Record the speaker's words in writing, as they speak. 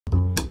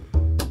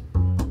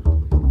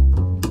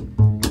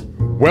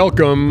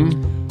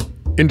Welcome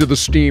into the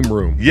steam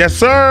room. Yes,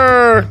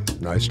 sir.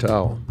 Nice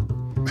towel.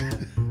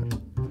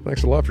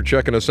 Thanks a lot for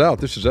checking us out.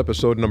 This is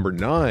episode number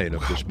 9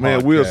 of this podcast.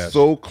 Man, we are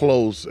so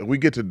close. We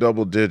get to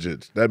double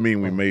digits. That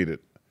means we made it.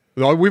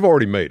 No, we've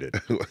already made it.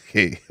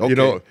 Okay. You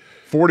know,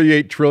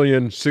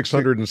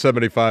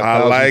 48,675,000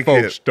 I like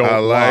folks it. don't I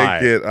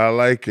like lie. it. I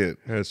like it.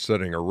 It's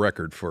setting a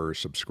record for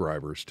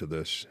subscribers to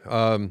this.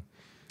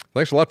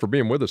 Thanks a lot for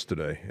being with us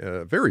today.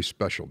 A very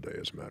special day,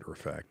 as a matter of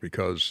fact,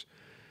 because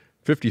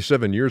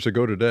 57 years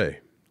ago today,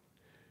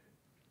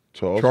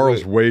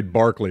 Charles Wade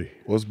Barkley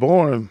was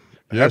born.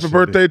 Yes, Happy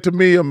birthday to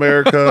me,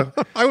 America.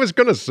 I was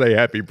going to say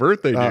happy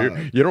birthday to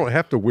you. You don't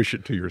have to wish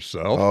it to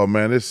yourself. Oh,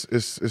 man, it's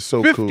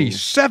so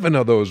 57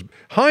 of those,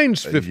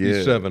 Heinz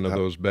 57 of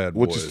those bad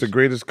boys. Which is the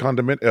greatest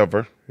condiment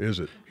ever. Is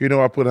it? You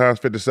know I put Heinz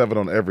 57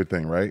 on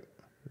everything, right?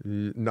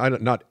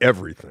 Not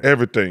everything.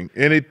 Everything.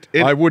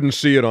 I wouldn't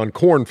see it on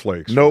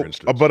cornflakes, nope, for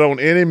instance. but on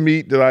any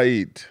meat that I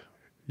eat.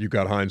 You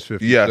got Heinz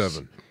 57. Yes.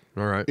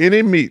 All right.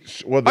 Any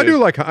meat. I do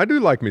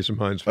like me some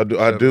Heinz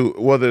 57. I do.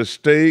 Whether it's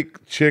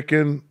steak,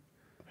 chicken,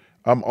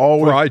 I'm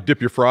always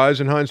dip your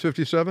fries in Heinz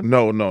 57?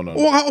 No.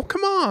 Oh,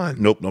 come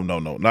on. Nope, no.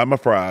 Not my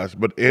fries,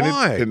 but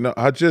Why? No,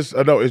 I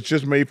know it's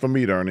just made for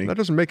meat, Ernie. That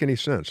doesn't make any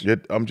sense.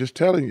 I'm just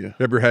telling you.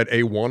 Ever had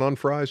A1 on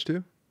fries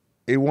too?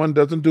 A1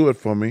 doesn't do it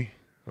for me.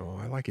 Oh,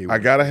 I like A1. I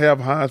gotta have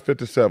Heinz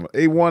 57.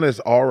 A1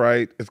 is all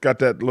right. It's got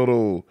that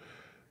little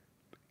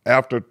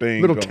after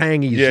thing. Little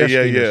tangy Yeah.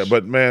 zestiness.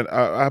 But man,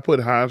 I put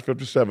Heinz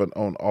 57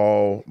 on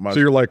all my. So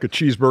you're like a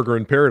cheeseburger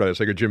in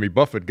paradise, like a Jimmy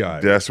Buffett guy.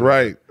 That's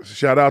right.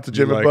 Shout out to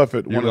Jimmy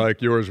Buffett. You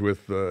like yours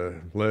with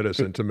lettuce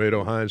and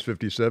tomato, Heinz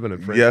 57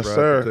 and French yes, fried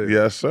sir. potatoes.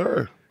 Yes,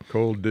 sir.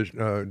 Cold dish.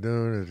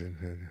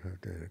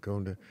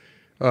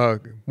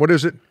 What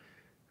is it?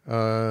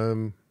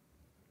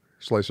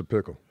 Slice of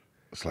pickle.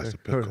 Slice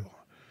of pickle.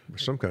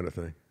 Some kind of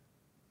thing.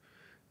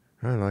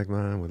 I like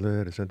mine with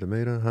lettuce and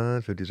tomato,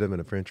 Heinz 57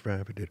 and French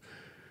fried potato.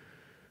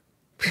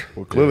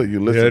 Well, clearly you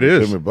listen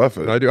to Jimmy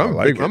Buffett. I do. I'm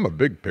I'm a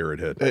big parrot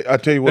head. Hey, I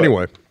tell you what.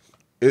 Anyway,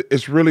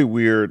 it's really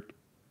weird.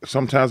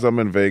 Sometimes I'm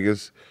in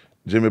Vegas.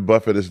 Jimmy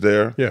Buffett is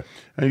there. Yeah.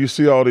 And you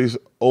see all these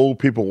old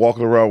people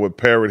walking around with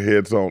parrot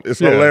heads on. It's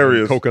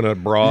hilarious.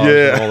 Coconut bras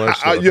and all that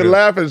stuff. You're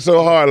laughing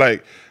so hard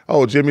like,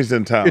 oh, Jimmy's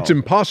in town. It's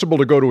impossible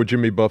to go to a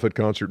Jimmy Buffett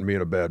concert and be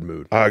in a bad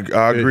mood. I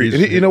agree.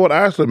 And you know what?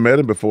 I actually met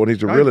him before, and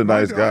he's a really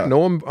nice guy. I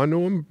know him. Well, I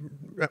know him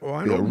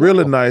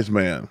really well. nice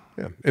man.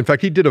 Yeah. In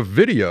fact, he did a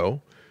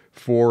video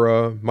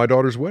for my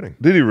daughter's wedding.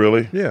 Did he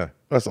really? Yeah.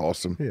 That's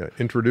awesome. Yeah,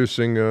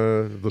 introducing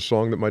the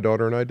song that my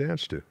daughter and I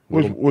danced to.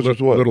 Which was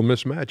what? Little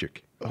Miss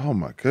Magic. Oh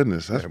my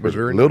goodness, that's was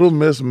very Little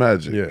nice. Miss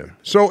Magic. Yeah.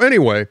 So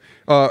anyway,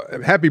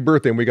 happy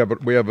birthday! And we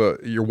have a.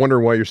 You're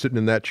wondering why you're sitting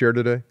in that chair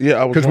today? Yeah,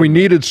 I was because we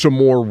needed some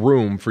more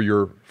room for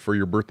your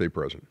birthday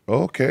present.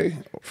 Okay.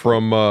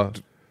 From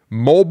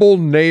Mobile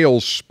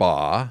Nail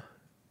Spa,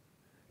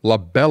 La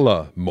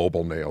Bella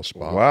Mobile Nail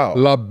Spa. Wow.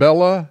 La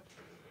Bella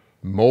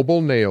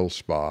Mobile Nail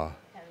Spa.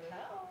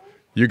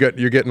 You're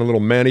getting a little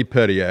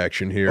mani-pedi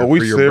action here. Are we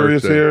for your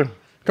serious birthday. here?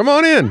 Come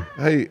on in.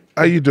 Hey,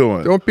 how you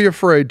doing? Don't be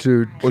afraid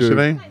to. What's your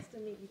name? Nice to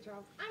meet you,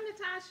 Charles. I'm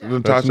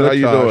Natasha, Natasha. how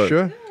you doing? Natasha.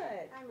 Good.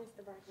 I'm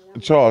Mr.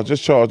 Barkley. Charles,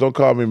 just Charles. Don't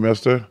call me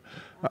mister.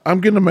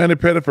 I'm getting a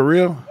mani-pedi for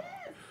real?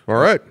 All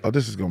right. Oh,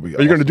 this is going to be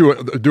Are you going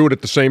to do it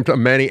at the same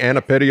time, mani and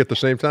a pedi at the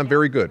same time?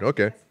 Very good.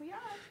 Okay. Yes, we are.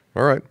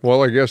 All right.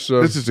 Well, I guess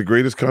This is the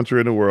greatest country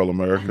in the world,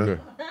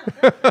 America.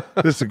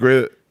 This is the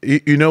greatest.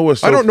 You know what's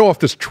so I don't know if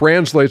this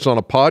translates on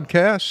a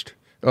podcast,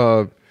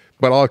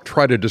 but I'll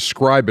try to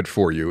describe it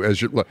for you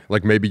as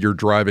like maybe you're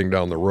driving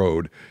down the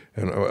road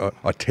and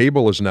a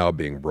table is now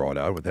being brought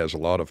out. It has a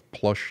lot of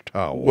plush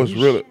towels. What's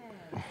really?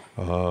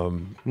 Let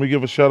me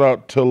give a shout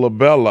out to La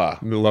Bella.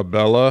 La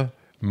Bella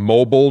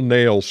Mobile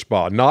Nail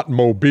Spa, not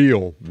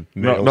Mobile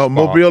Nail Spa. No,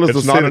 Mobile is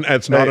it's a not city.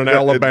 It's not an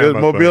Alabama.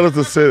 Mobile is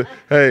a city.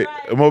 Hey,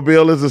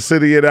 Mobile is a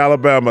city in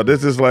Alabama.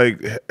 This is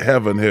like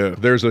heaven here.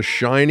 There's a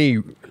shiny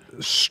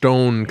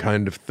stone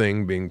kind of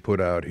thing being put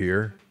out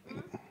here,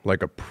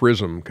 like a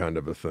prism kind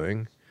of a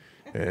thing.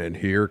 And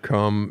here's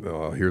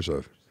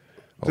a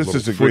This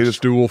is the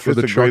footstool greatest for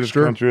the greatest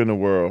Chuckster. country in the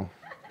world.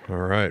 All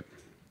right.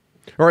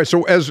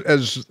 So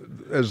as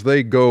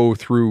they go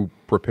through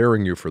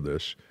preparing you for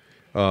this,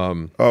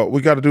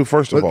 We got to do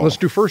first of all. let's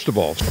do first of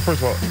all.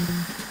 First of all,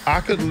 I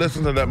could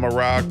listen to that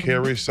Mariah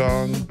Carey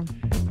song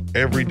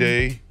every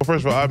day.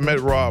 First of all, I've met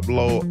Rob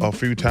Lowe a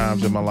few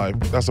times in my life.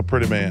 That's a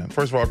pretty man.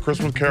 First of all,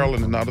 Christmas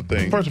caroling is not a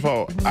thing. First of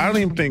all, I don't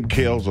even think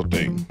kale's a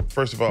thing.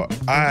 First of all,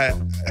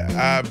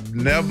 I've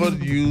never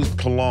used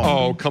cologne.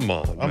 Oh, come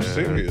on. I'm man.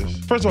 serious.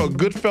 First of all,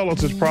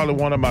 Goodfellas is probably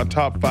one of my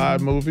top 5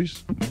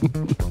 movies.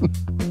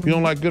 You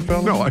don't like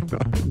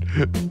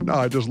Goodfellas? No,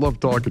 I just love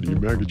talking to you,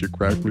 man, because you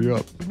crack me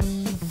up.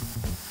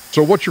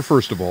 So what's your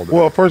first of all today?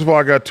 Well, first of all,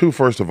 I got 2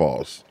 first of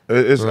alls.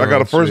 I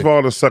got a first of all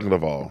and a second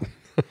of all.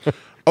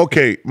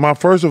 Okay, my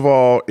first of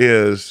all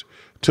is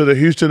to the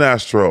Houston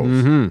Astros.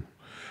 Mm-hmm.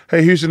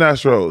 Hey, Houston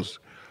Astros,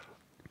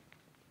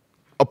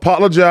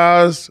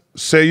 apologize,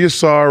 say you're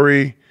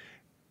sorry,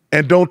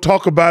 and don't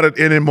talk about it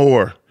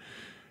anymore.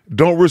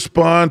 Don't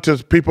respond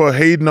to people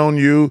hating on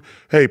you.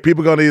 Hey,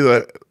 people going to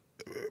either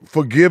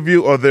forgive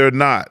you or they're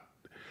not.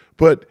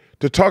 But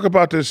to talk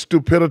about this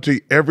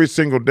stupidity every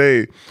single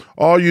day,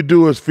 all you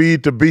do is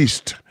feed the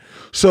beast.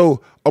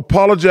 So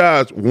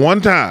apologize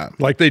one time.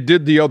 Like they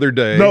did the other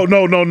day. No.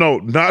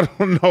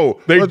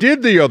 They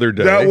did the other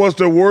day. That was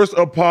the worst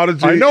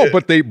apology. I know,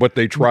 but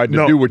they tried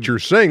to do what you're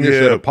saying. They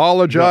said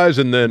apologize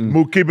and then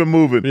keep it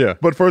moving. Yeah.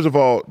 But first of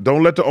all,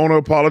 don't let the owner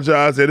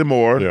apologize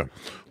anymore. Yeah.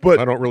 But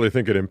I don't really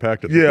think it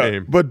impacted the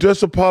game. But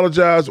just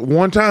apologize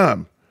one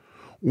time.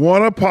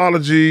 One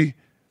apology.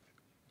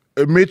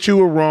 Admit you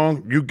were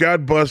wrong. You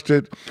got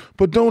busted.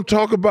 But don't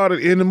talk about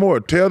it anymore.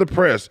 Tell the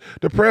press.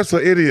 The press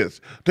are idiots.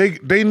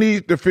 They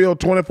need to feel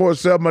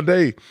 24/7 a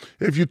day.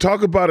 If you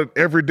talk about it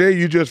every day,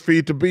 you just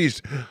feed the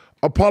beast.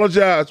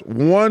 Apologize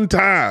one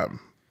time.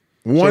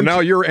 So now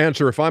your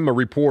answer, if I'm a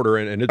reporter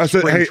and it's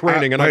spring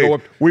training and I go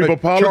up, we've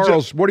apologized.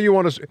 Charles, what do you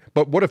want to say?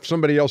 But what if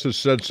somebody else has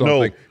said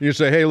something? You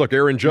say, hey, look,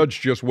 Aaron Judge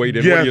just weighed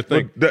in. What do you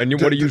think?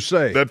 And what do you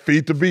say? That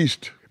feed the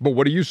beast. But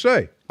what do you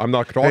say? I'm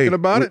not talking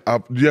about it?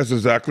 Yes,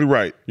 exactly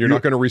right. You're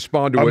not going to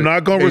respond to it? I'm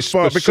not going to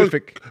respond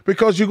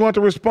because you're going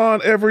to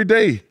respond every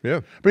day.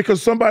 Yeah.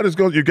 Because somebody's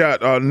going. You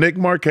got Nick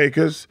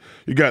Markakis,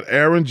 you got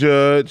Aaron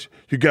Judge,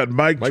 you got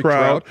Mike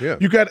Trout. Yeah.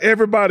 You got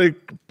everybody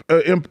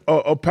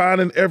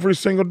opining every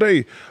single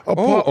day.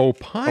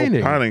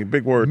 Opining. Opining,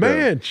 big word.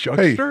 Man,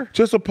 Chuckster. Hey,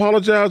 just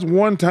apologize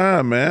one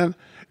time, man.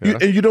 Yeah.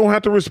 And you don't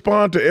have to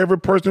respond to every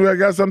person who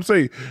got something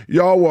to say.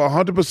 Y'all were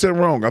 100%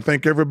 wrong. I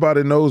think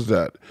everybody knows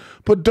that.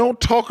 But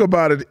don't talk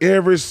about it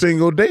every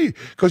single day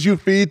because you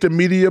feed the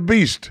media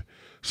beast.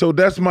 So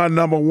that's my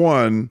number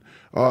one.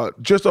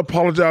 Just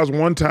apologize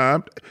one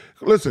time.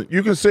 Listen,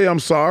 you can say I'm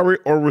sorry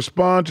or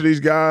respond to these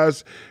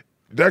guys.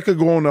 That could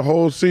go on the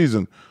whole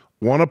season.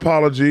 One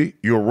apology,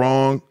 you're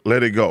wrong,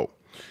 let it go.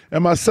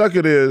 And my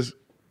second is,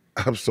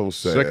 I'm so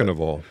sad. Second of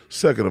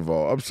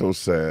all, I'm so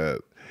sad.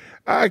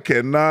 I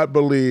cannot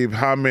believe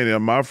how many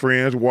of my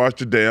friends watch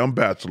the damn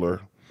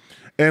Bachelor.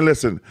 And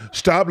listen,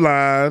 stop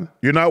lying.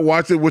 You're not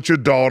watching it with your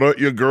daughter,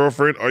 your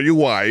girlfriend, or your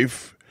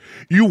wife.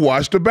 You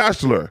watch the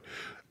Bachelor.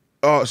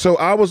 So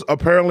I was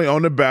apparently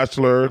on the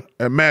Bachelor,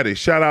 and Maddie,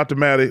 shout out to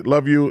Maddie.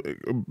 Love you,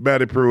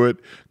 Maddie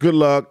Pruitt. Good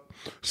luck.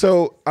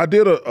 So I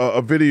did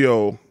a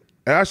video.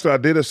 Actually, I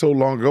did it so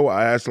long ago,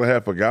 I actually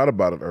had forgot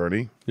about it,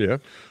 Ernie. Yeah.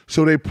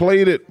 So they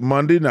played it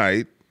Monday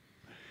night.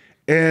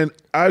 And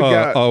I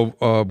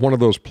got one of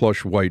those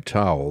plush white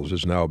towels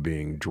is now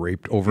being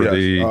draped over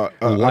the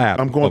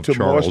lap I'm going of to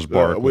Charles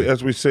Barkley,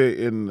 as we say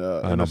in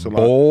and a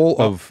bowl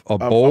of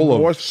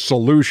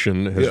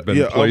solution has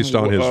been placed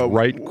on his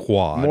right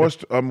quad.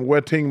 I'm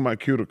wetting my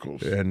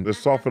cuticles and to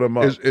soften them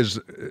up. Is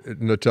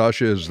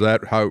Natasha? Is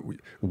that how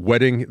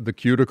wetting the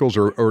cuticles,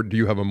 or do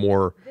you have a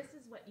more? This is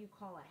what you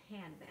call a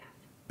hand bath.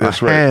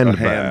 That's right, a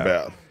hand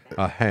bath.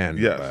 A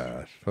hand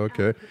bath.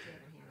 Okay.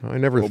 I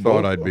never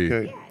thought I'd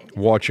be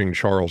watching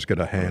Charles get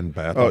a hand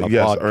bath on a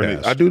podcast.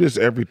 Ernie, I do this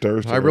every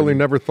Thursday. I really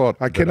never thought.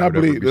 I cannot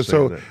believe this.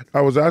 So I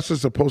was actually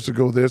supposed to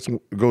go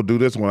do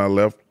this when I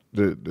left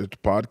the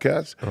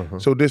podcast.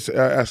 So this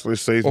actually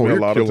saves me a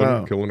lot of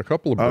time. Killing a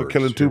couple of birds. I'm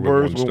killing two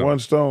birds with one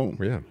stone.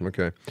 Yeah.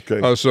 Okay.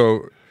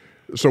 So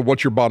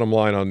what's your bottom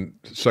line on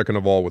second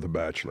of all with The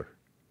Bachelor?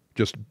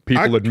 Just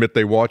people admit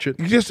they watch it?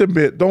 Just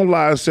admit. Don't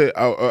lie and say,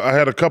 I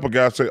had a couple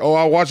guys say,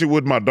 I watch it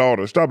with my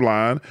daughter. Stop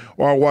lying.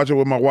 Or I watch it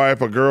with my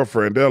wife or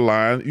girlfriend. They're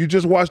lying. You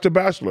just watch The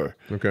Bachelor.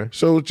 Okay.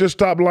 So just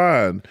stop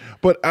lying.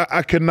 But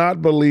I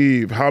cannot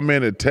believe how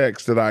many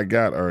texts that I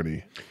got,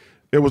 Ernie.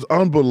 It was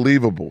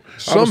unbelievable.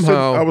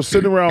 Somehow. I was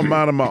sitting around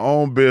minding my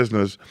own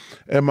business,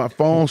 and my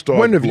phone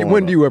started blowing up.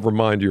 When do you ever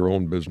mind your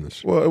own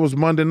business? Well, it was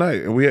Monday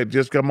night, and we had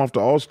just come off the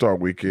All-Star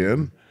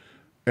weekend,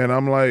 and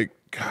I'm like,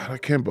 God, I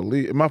can't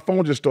believe it. My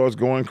phone just starts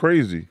going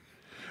crazy.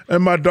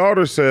 And my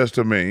daughter says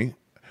to me,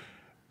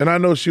 and I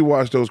know she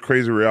watched those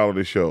crazy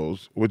reality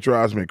shows, which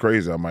drives me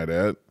crazy, I might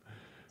add.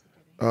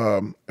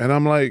 And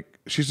I'm like,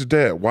 she said,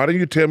 Dad, why didn't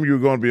you tell me you were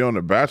going to be on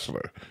The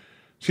Bachelor?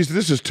 She said,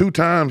 this is 2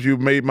 times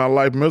you've made my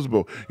life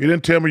miserable. You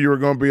didn't tell me you were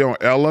going to be on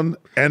Ellen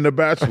and The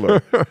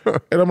Bachelor.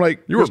 And I'm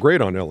like. You were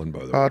great on Ellen, by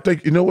the way. I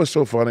think, you know what's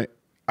so funny?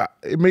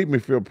 It made me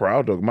feel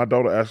proud, though. My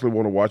daughter actually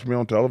wanted to watch me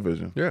on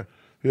television. Yeah.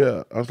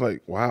 Yeah. I was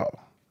like, wow.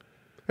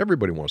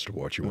 Everybody wants to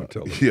watch you on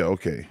television. Yeah,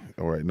 okay.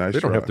 All right, nice.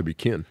 They don't have to be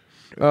kin.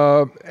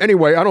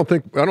 Anyway, I don't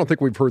think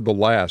we've heard the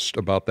last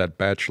about that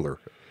Bachelor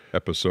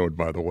episode,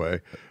 by the way.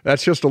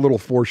 That's just a little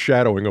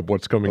foreshadowing of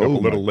what's coming up a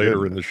little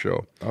later in the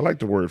show. I like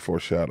the word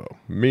foreshadow.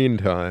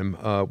 Meantime,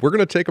 we're going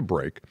to take a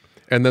break,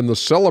 and then the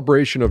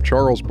celebration of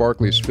Charles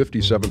Barkley's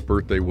 57th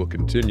birthday will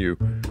continue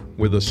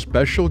with a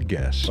special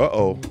guest.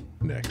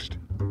 Next.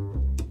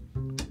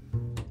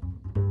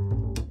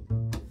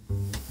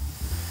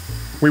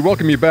 We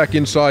welcome you back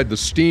inside the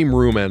Steam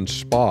Room and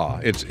Spa.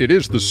 It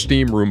is the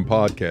Steam Room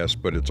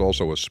podcast, but it's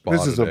also a spa.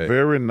 This is a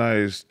very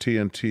nice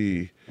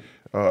TNT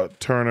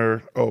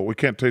Turner. Oh, we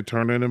can't say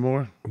Turner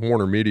anymore?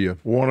 Warner Media.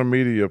 Warner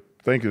Media.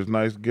 Think it's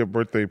nice. Give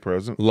birthday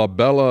present. La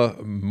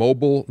Bella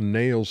Mobile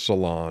Nail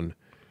Salon.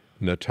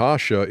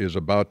 Natasha is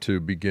about to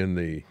begin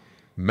the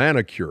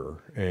manicure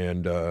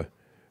and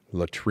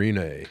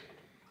latrine.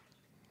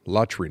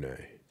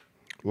 Latrine.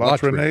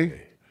 Latrine?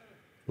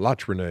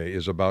 Latrine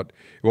is about,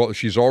 well,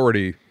 she's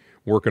already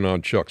working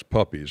on Chuck's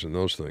puppies, and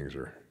those things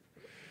are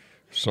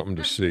something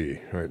to see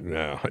right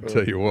now. I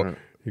tell you what,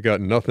 you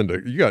got nothing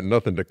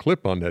to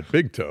clip on that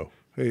big toe.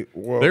 Hey,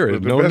 well, there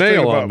is no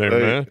nail on there,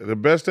 man. The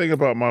best thing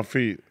about my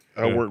feet,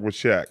 I work with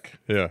Shaq.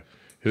 Yeah.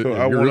 So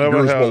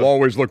yours will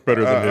always look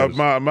better than his.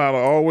 Mine will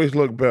always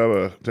look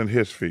better than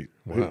his feet.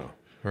 Wow.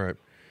 All right.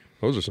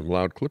 Those are some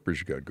loud clippers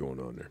you got going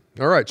on there.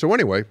 All right. So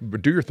anyway,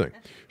 but do your thing.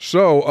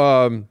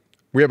 So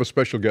we have a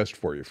special guest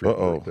for you for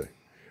your birthday.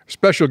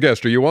 Special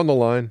guest. Are you on the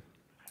line?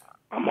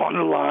 I'm on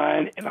the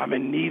line, and I'm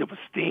in need of a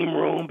steam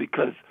room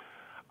because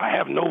I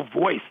have no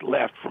voice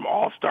left from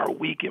All-Star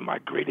Weekend, my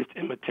greatest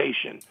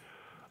imitation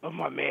of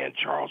my man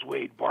Charles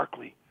Wade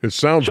Barkley. It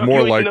sounds Chuck,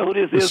 more like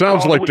it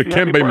sounds like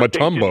Dikembe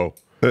Mutombo.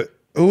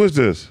 Who is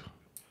this?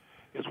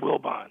 It's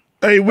Wilbon.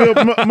 Hey,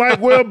 Mike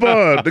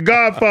Wilbon, the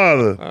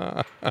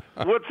Godfather.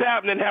 What's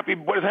happening?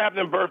 What's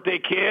happening, birthday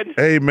kid?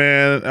 Hey,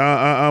 man,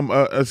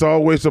 it's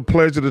always a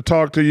pleasure to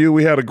talk to you.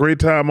 We had a great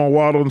time on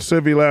Waddle and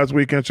Civvy last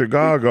week in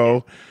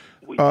Chicago.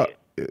 We did.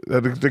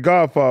 The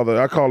Godfather.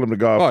 I call him the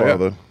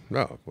Godfather. Oh, yeah.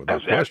 No,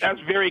 without question.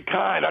 That's very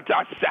kind. I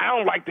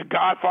sound like the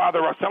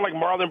Godfather. I sound like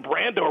Marlon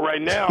Brando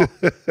right now.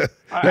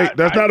 Hey,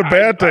 that's not a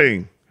bad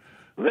thing.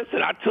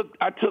 Listen, I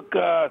took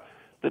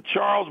the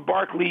Charles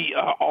Barkley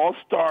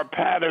All-Star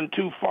pattern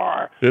too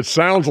far. It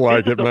sounds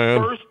like it,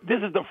 man.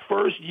 This is the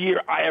first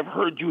year I have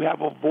heard you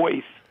have a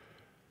voice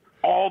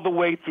all the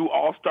way through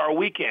All-Star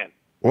Weekend.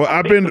 Well,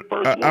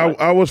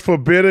 I was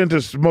forbidden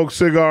to smoke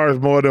cigars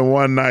more than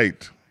one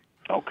night.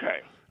 Okay.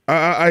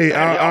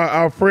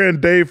 Our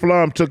friend Dave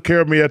Flom took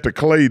care of me at the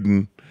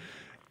Clayton,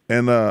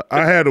 and I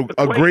had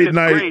a great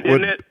night. Great,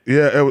 isn't it?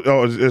 Yeah,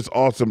 it's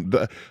awesome.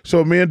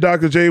 So me and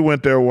Dr. J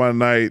went there one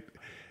night,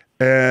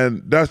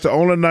 and that's the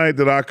only night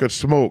that I could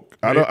smoke.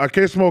 I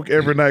can't smoke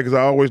every night because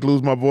I always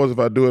lose my voice if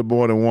I do it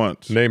more than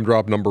once. Name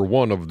drop number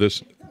one of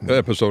this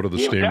episode of the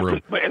Steam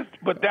Room.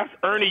 But that's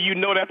Ernie. You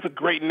know that's a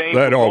great name.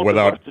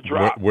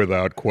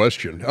 Without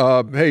question.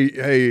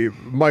 Hey,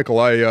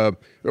 Michael.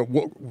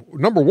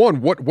 Number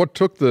one, what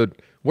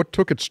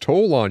took its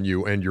toll on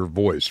you and your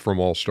voice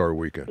from All-Star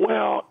Weekend?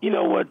 Well, you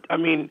know what I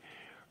mean,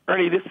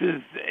 Ernie. This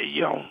is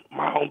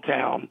my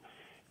hometown,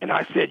 and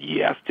I said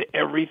yes to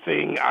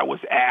everything I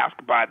was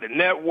asked by the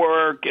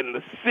network and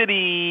the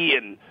city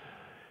and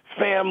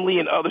family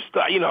and other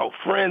stuff,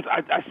 friends.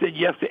 I said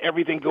yes to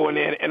everything going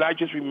in, and I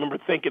just remember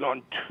thinking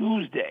on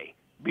Tuesday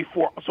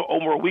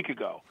over a week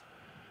ago,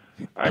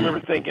 I remember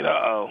thinking,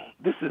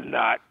 this is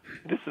not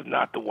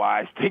the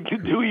wise thing to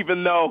do,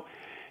 even though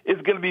it's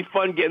going to be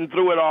fun getting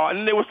through it all.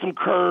 And there were some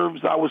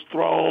curves I was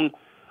thrown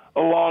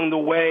along the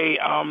way,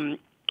 and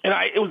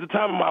it was the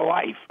time of my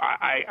life.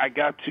 I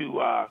got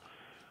to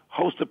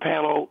host a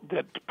panel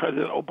that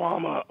President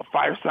Obama, a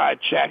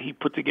fireside chat he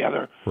put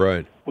together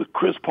with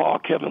Chris Paul,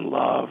 Kevin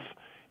Love,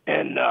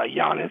 and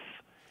Giannis.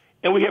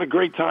 And we had a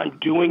great time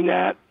doing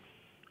that.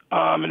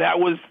 And that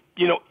was,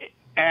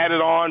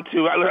 added on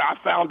to, I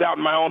found out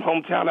in my own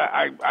hometown,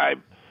 I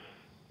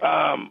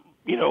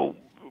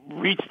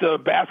reached the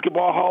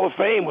Basketball Hall of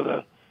Fame with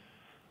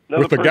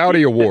the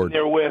Gowdy Award.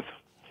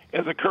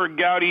 As the Kurt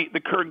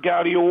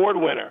Gowdy Award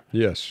winner.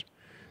 Yes.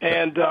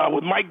 And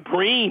with Mike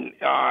Breen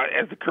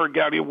as the Kurt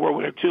Gowdy Award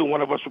winner, too.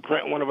 One of us for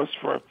print, one of us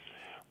for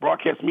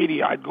broadcast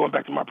media. Going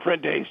back to my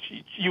print days.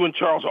 You and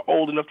Charles are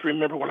old enough to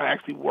remember when I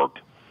actually worked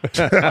like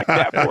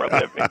that for a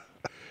living.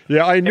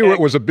 Yeah, I knew it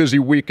was a busy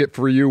week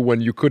for you when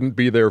you couldn't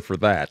be there for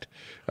that.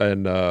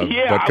 And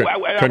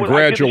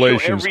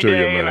congratulations to you,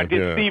 man. And I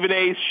did Stephen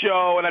A's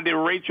show, and I did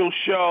Rachel's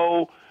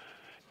show.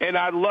 And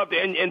I loved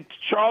it. And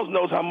Charles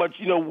knows how much,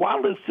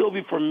 Waddle and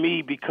Sylvie for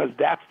me, because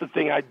that's the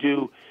thing I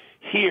do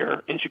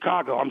here in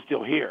Chicago. I'm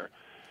still here.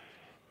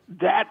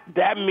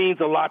 That means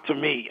a lot to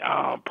me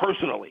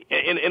personally,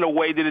 in a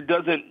way that it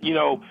doesn't,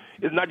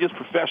 it's not just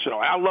professional.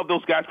 I love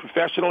those guys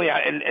professionally,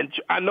 and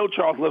I know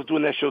Charles loves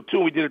doing that show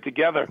too. We did it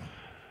together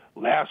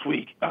last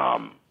week.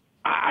 I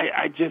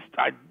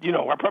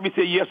probably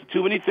said yes to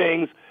too many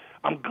things.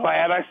 I'm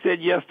glad I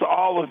said yes to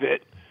all of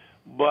it,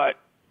 but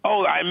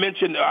I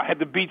mentioned I had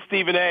to beat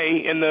Stephen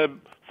A. in the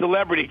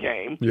celebrity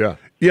game. Yeah.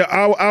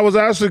 I was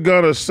actually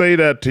gonna say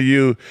that to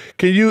you.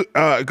 Can you?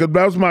 Because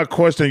that was my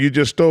question. You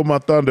just stole my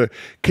thunder.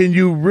 Can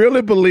you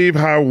really believe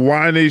how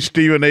whiny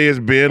Stephen A. has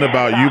been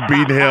about you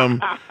beating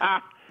him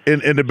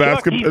in the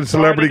basketball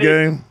celebrity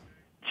game?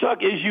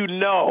 Chuck, as you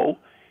know,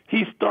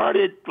 he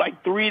started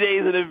like 3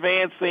 days in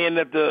advance saying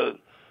that the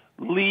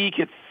league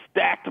had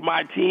stacked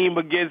my team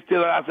against it.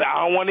 I said,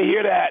 I don't want to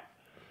hear that.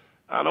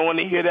 I don't want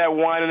to hear that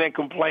whining and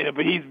complaining.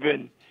 But he's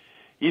been,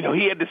 he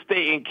had to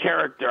stay in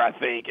character, I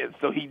think, and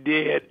so he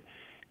did.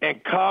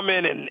 And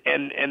Common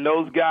and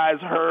those guys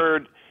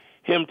heard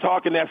him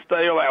talking that stuff.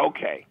 They're like,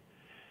 okay,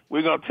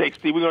 we're gonna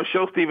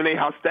show Stephen A.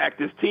 how stacked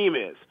this team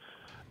is.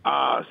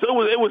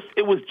 So it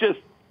was just.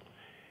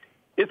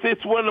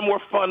 It's one of the more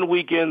fun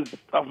weekends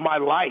of my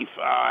life.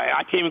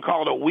 I can't even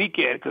call it a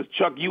weekend because,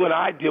 Chuck, you and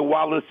I did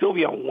Wild and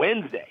Sylvia on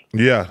Wednesday.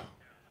 Yeah.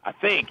 I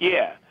think,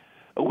 yeah,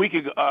 a week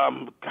ago.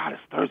 God,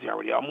 it's Thursday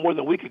already. More than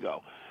a week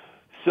ago.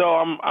 So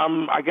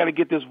I got to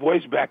get this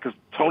voice back because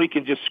Tony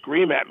can just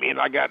scream at me, and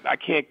I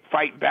can't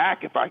fight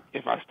back if I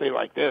stay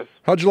like this.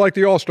 How'd you like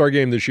the All-Star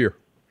game this year?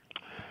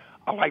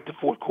 I like the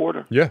fourth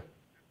quarter. Yeah.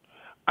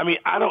 I mean,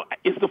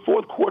 is the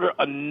fourth quarter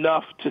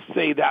enough to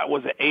say that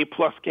was an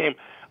A-plus game?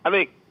 I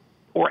think,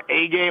 or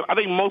A game. I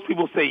think most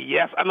people say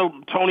yes. I know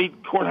Tony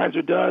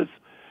Kornheiser does,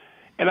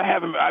 and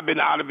I've been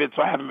out of it,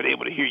 so I haven't been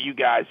able to hear you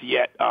guys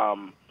yet,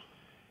 other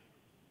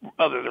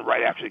than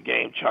right after the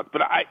game, Chuck.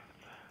 But I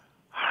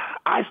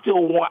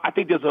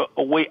think there's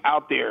a way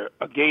out there,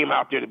 a game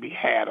out there to be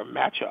had, a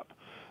matchup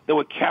that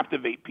would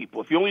captivate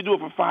people. If you only do it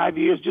for 5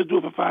 years, just do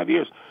it for 5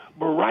 years.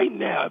 But right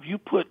now, if you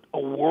put a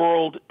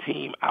world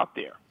team out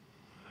there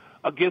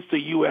against a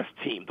U.S.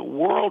 team, the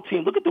world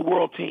team, look at the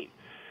world team.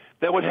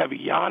 That would have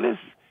Giannis,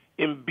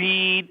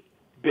 Embiid,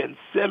 Ben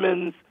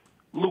Simmons,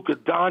 Luka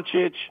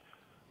Doncic,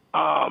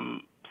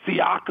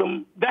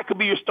 Siakam. That could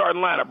be your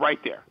starting lineup right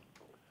there.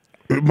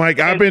 Mike,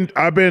 I've been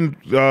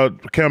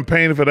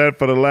campaigning for that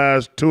for the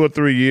last 2 or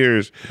 3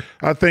 years.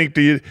 I think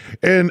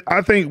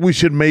we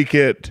should make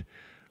it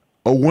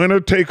a winner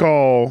take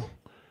all.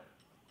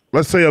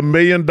 Let's say $1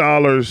 million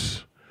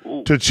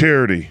to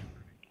charity.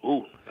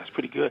 Ooh, that's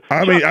pretty good.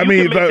 I mean,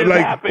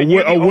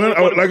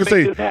 like I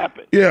say,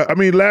 yeah. I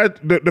mean,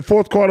 the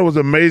fourth quarter was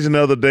amazing the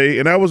other day,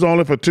 and that was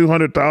only for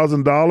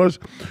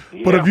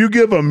 $200,000. But if you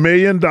give $1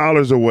 million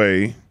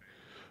away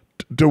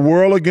to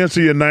world against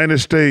the United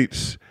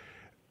States,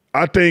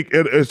 I think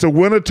it's a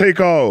winner take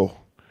all.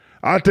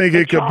 I think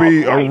it could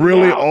be a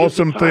really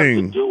awesome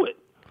thing. To do it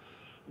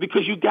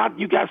because you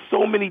got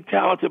so many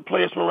talented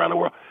players from around the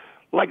world,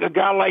 like a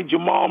guy like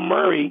Jamal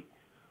Murray,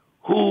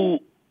 who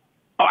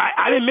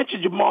I didn't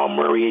mention Jamal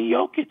Murray and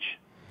Jokic.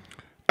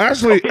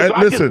 Actually, so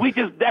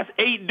listen, that's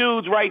 8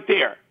 dudes right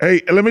there.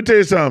 Hey, let me tell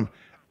you something.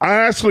 I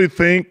actually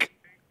think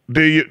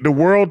the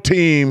world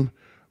team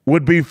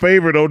would be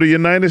favored over the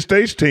United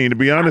States team, to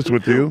be honest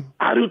with you.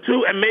 I do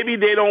too, and maybe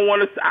they don't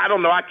want to. I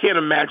don't know. I can't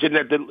imagine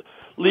that the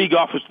league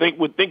office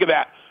would think of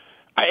that.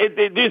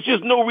 There's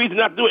just no reason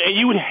not to do it, and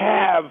you would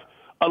have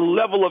a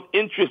level of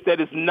interest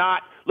that is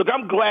not. Look,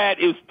 I'm glad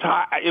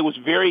it was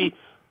very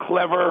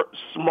clever,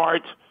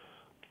 smart,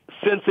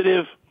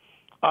 sensitive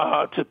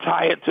to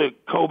tie it to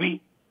Kobe.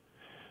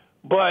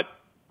 But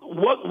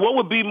what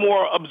would be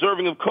more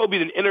observing of Kobe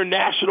than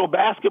international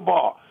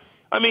basketball?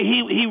 I mean,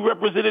 he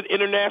represented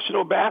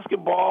international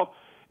basketball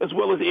as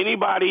well as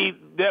anybody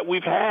that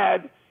we've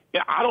had,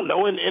 I don't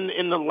know,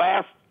 in the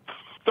last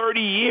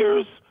 30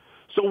 years.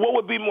 So what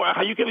would be more?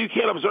 You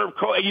can't observe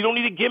Kobe. You don't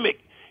need a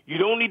gimmick. You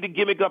don't need to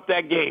gimmick up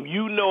that game.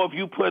 You know, if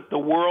you put the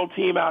world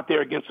team out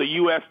there against a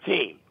U.S.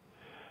 team,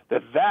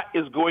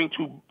 that's going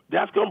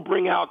to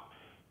bring out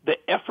the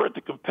effort,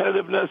 the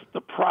competitiveness, the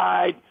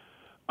pride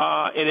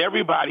in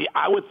everybody,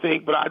 I would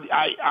think. But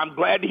I'm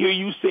glad to hear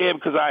you say it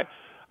because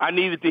I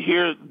needed to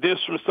hear this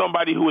from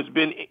somebody who has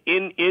been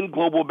in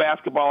global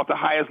basketball at the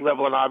highest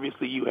level, and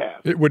obviously you have.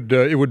 It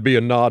would be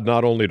a nod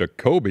not only to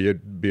Kobe,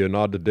 it'd be a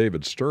nod to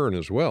David Stern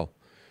as well.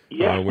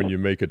 Yeah. When you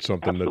make it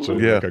something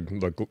Absolutely. that's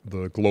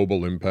the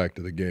global impact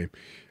of the game.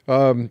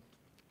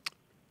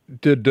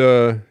 Did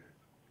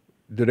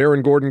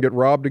Aaron Gordon get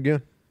robbed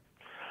again?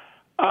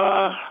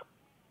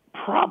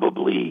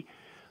 Probably.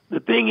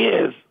 The thing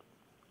is,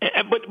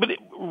 but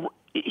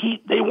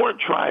they weren't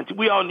trying to.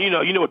 We all you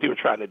know what they were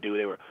trying to do.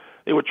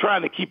 They were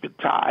trying to keep it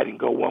tied and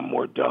go one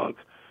more dunk.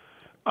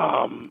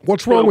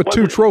 What's wrong with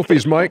 2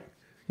 trophies, Mike?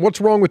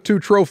 What's wrong with 2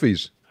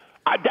 trophies?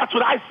 That's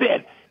what I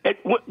said.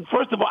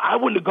 First of all, I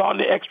wouldn't have gone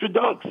to extra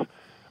dunks.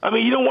 I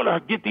mean, you don't want to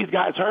get these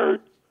guys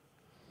hurt.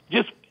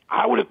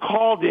 I would have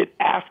called it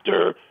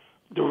after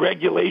the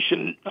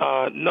regulation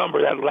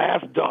number, that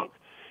last dunk,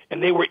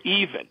 and they were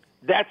even.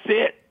 That's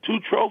it, 2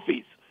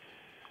 trophies.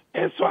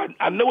 And so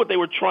I know what they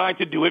were trying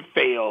to do. It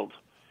failed.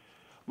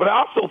 But I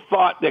also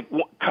thought that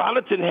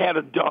Connaughton had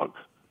a dunk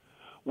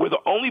where the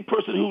only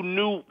person who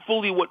knew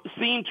fully what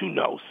seemed to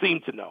know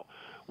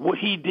what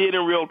he did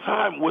in real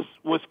time was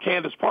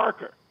Candace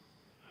Parker.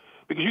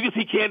 Because you can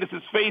see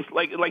Candace's face,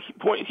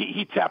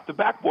 he tapped the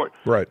backboard.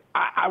 Right.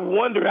 I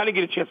wonder. I didn't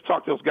get a chance to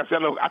talk to those guys.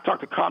 I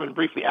talked to Common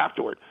briefly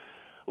afterward.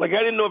 I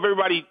didn't know if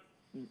everybody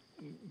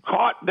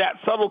caught that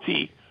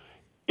subtlety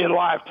in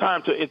live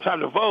time in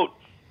time to vote.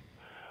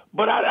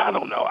 But I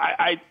don't know.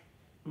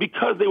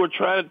 Because they were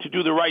trying to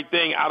do the right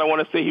thing. I don't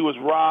want to say he was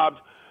robbed,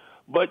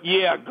 but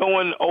yeah,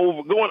 going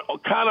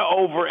kind of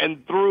over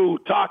and through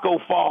Taco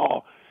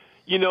Fall.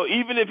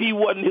 Even if he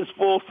wasn't his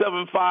full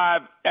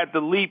 7'5" at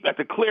the leap at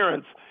the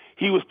clearance,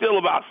 he was still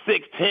about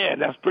 6'10".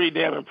 That's pretty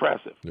damn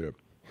impressive.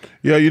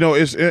 Yeah, it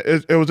was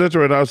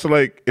interesting. I was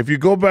like, if you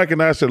go back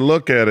and actually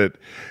look at it,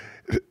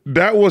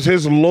 that was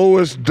his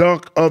lowest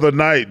dunk of the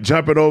night,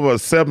 jumping over a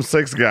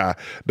 7'6" guy.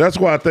 That's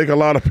why I think a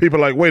lot of people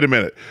are like, wait a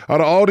minute. Out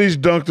of all these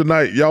dunks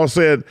tonight, y'all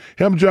said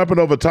him jumping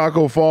over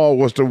Taco Fall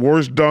was the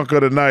worst dunk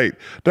of the night.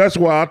 That's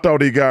why I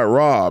thought he got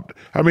robbed.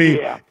 I mean,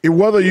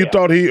 whether you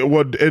thought he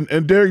would,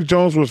 and Derrick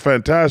Jones was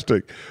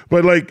fantastic,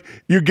 but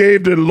you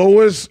gave the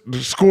lowest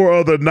score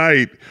of the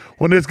night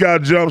when this guy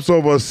jumps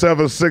over a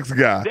 7'6"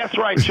 guy. That's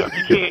right, Chuck.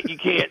 You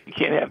can't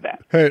have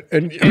that. Hey,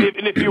 and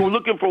if you're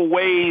looking for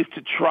ways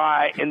to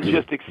try and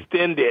just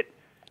extend it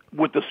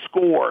with the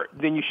score,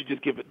 then you should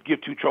just give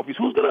 2 trophies.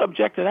 Who's going to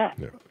object to that?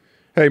 Yeah.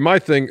 Hey, my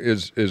thing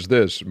is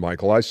this,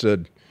 Michael. I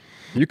said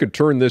you could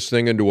turn this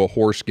thing into a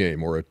horse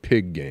game or a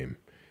pig game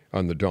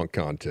on the dunk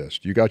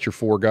contest. You got your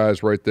 4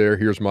 guys right there.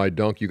 Here's my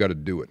dunk. You got to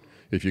do it.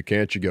 If you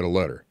can't, you get a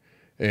letter.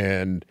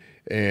 And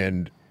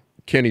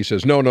Kenny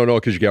says, no,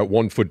 because you got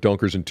 1-foot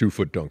dunkers and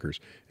 2-foot dunkers.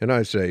 And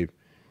I say,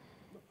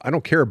 I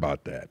don't care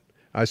about that.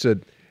 I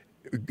said,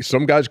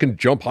 some guys can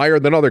jump higher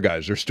than other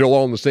guys. They're still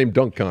all in the same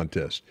dunk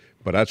contest.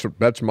 But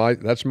that's my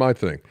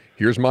thing.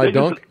 Here's my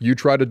dunk. You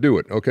try to do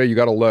it. Okay, you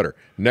got a letter.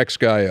 Next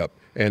guy up.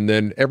 And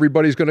then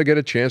everybody's going to get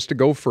a chance to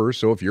go first.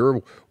 So if you're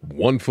a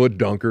 1-foot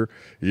dunker,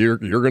 you're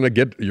going to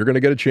get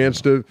a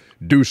chance to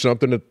do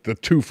something that the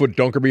 2-foot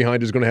dunker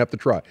behind is going to have to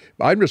try.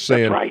 I'm just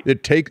saying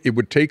it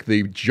would take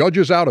the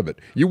judges out of it.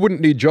 You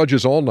wouldn't need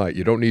judges all night.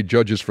 You don't need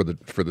judges for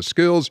the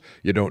skills.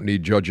 You don't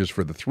need judges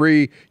for the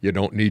 3. You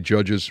don't need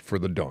judges for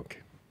the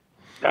dunk.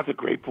 That's a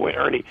great point,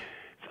 Ernie.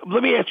 So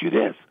let me ask you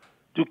this.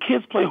 Do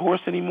kids play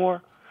horse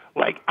anymore?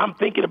 Like, I'm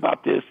thinking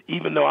about this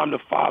even though I'm the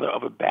father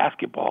of a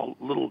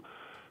little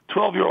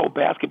 12-year-old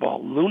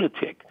basketball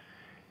lunatic.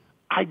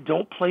 I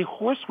don't play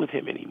horse with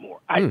him anymore.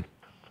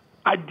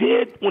 I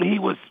did when he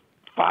was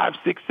 5,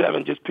 6,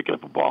 7, just picking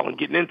up a ball and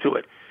getting into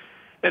it.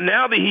 And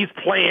now that he's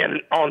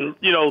playing on,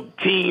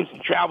 teams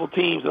and travel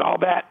teams and all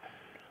that,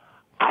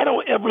 I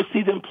don't ever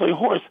see them play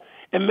horse.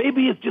 And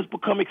maybe it's just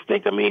become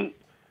extinct. I mean,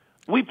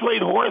 we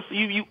played horse.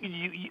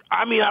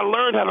 I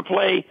learned how to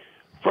play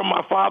from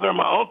my father and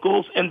my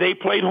uncles, and they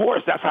played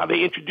horse. That's how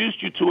they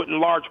introduced you to it in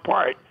large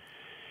part.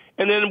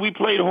 And then we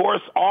played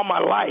horse all my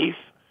life.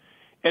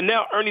 And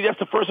now, Ernie, that's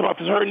the first time I've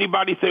heard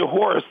anybody say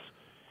horse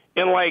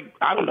in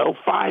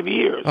 5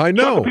 years. I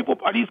know.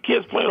 Are these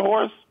kids playing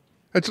horse?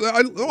 I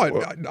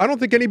don't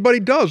think anybody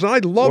does. And I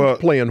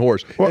love playing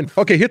horse.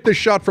 Okay, hit this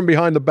shot from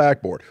behind the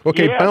backboard.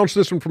 Okay, bounce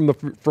this one from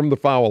the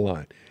foul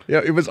line.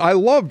 Yeah, I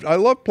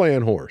loved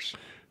playing horse.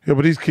 Yeah,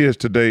 but these kids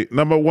today,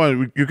 number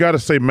one, you got to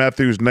say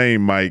Matthew's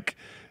name, Mike.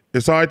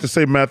 It's all right to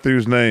say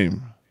Matthew's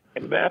name.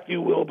 And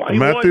Matthew Wilbon.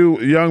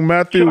 Young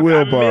Matthew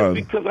Wilbon.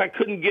 Because I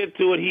couldn't get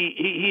to it.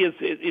 He is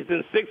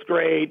in 6th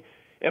grade,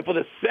 and for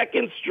the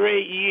 2nd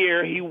straight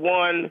year, he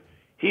won.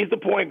 He's the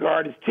point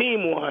guard. His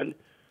team won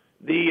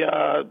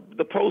the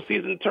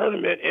postseason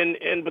tournament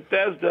in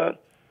Bethesda.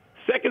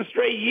 2nd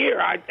straight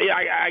year.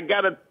 I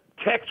got a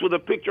text with a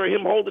picture of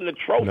him holding the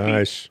trophy.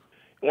 Nice.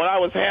 When I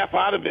was half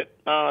out of it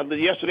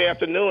yesterday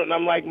afternoon, and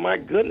I'm like, my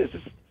goodness,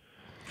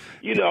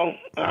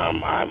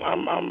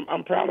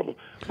 I'm proud of him.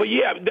 But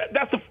yeah,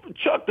 that's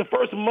Chuck. The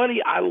first money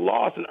I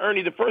lost, and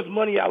Ernie, the first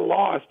money I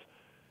lost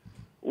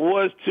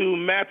was to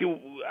Matthew.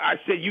 I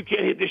said, you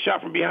can't hit this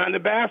shot from behind the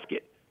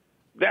basket.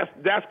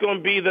 That's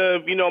going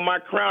to be my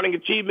crowning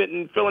achievement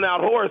in filling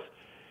out horse.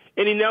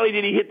 And not only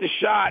did he hit the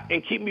shot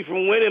and keep me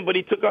from winning, but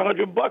he took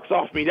 $100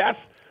 off me. That's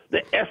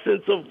the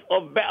essence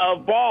of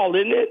ball,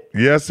 isn't it?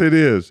 Yes, it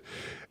is.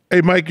 Hey,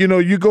 Mike,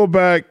 you go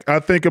back, I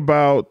think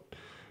about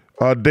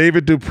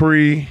David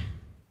Dupree.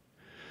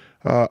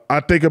 I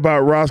think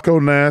about Roscoe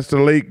Nash, the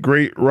late,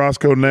 great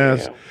Roscoe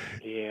Nash.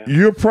 Yeah.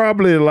 You're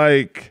probably one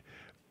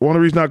of the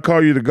reasons I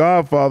call you the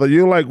Godfather,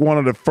 you're like one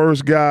of the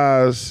first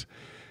guys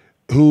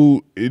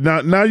who,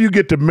 now you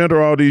get to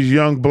mentor all these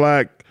young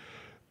black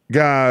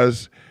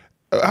guys.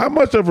 How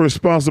much of a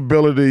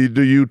responsibility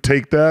do you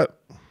take that?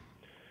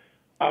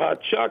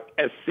 Chuck,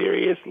 as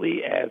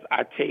seriously as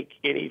I take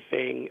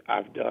anything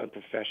I've done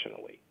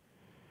professionally,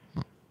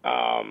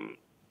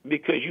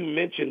 because you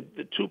mentioned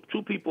the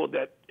two people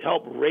that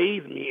helped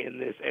raise me in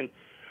this. And,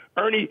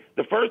 Ernie,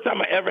 the first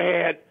time I ever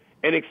had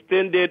an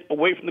extended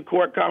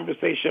away-from-the-court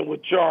conversation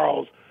with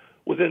Charles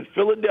was in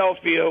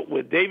Philadelphia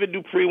with David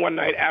Dupree one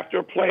night after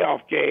a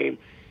playoff game,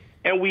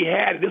 and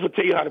this will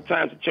tell you how the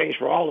times have changed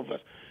for all of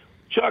us.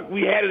 Chuck,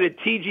 we had it at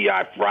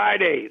TGI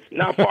Fridays,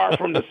 not far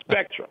from the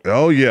Spectrum.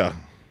 Oh, yeah.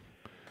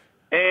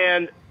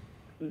 And,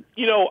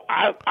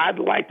 I'd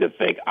like to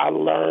think I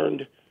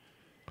learned,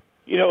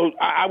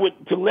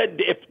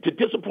 to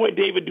disappoint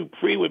David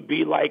Dupree would be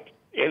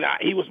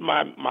he was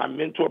my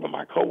mentor, but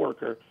my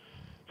coworker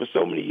for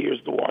so many years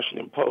at the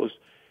Washington Post.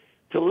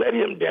 To let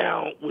him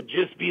down would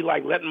just be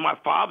like letting my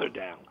father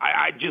down.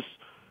 I just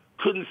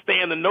couldn't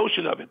stand the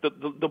notion of it.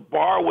 The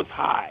bar was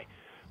high.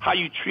 How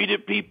you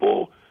treated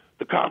people,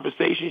 the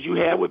conversations you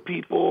had with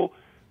people,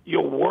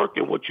 your work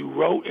and what you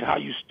wrote and how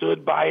you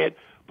stood by it,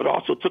 but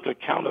also took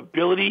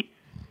accountability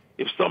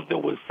if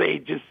something was, say,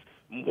 just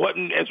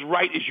wasn't as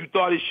right as you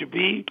thought it should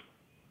be.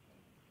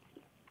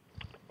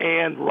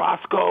 And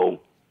Roscoe,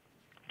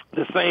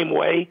 the same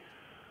way.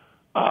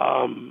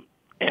 And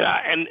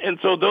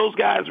so those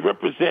guys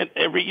represent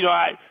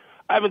I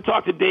haven't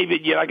talked to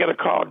David yet. I got to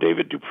call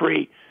David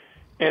Dupree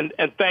and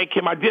thank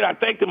him. I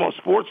thanked him on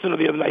SportsCenter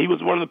the other night. He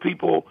was one of the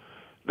people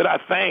that I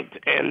thanked.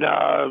 And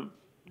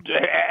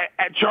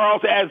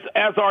Charles,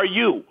 as are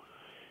you.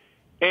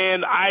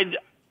 And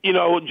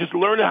just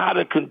learning how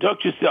to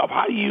conduct yourself.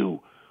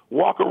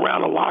 walk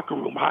around a locker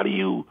room? How do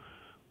you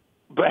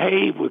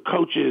behave with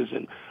coaches?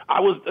 And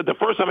the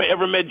first time I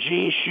ever met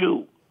Gene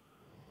Shue,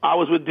 I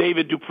was with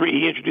David Dupree.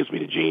 He introduced me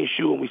to Gene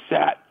Shue, and we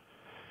sat,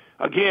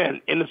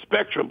 again, in the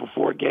Spectrum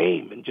before a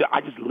game, and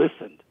I just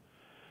listened.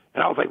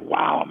 And I was like,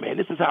 wow, man,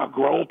 this is how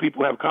grown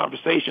people have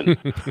conversations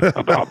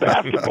about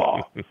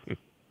basketball.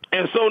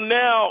 And so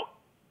now,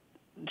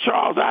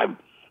 Charles,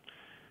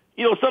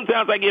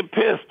 sometimes I get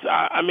pissed.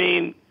 I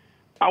mean,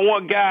 I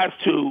want guys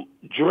to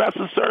dress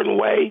a certain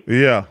way.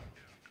 Yeah.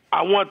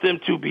 I want them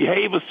to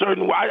behave a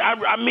certain way.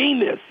 I mean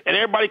this. And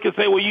everybody can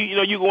say, well,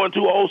 you're going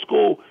too old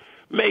school.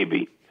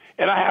 Maybe.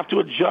 And I have to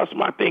adjust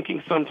my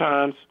thinking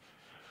sometimes.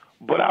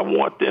 But I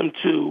want them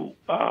to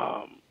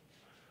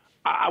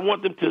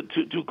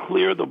to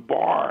clear the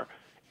bar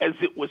as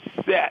it was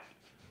set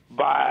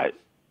by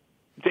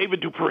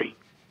David Dupree.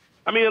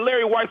 I mean,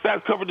 Larry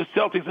Whiteside's covered the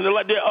Celtics, and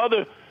there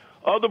are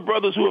other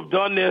brothers who have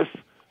done this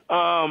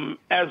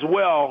as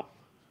well.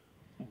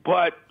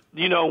 But,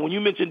 when you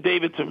mention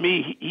David, to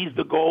me, he's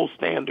the gold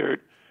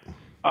standard.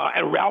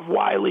 And Ralph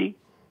Wiley.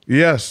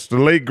 Yes, the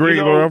late, great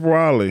Ralph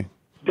Wiley.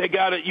 They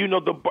got it.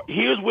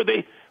 Here's where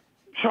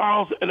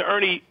Charles and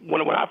Ernie,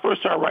 when I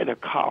first started writing a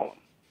column,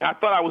 I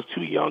thought I was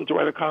too young to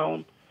write a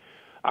column.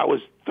 I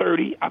was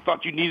 30. I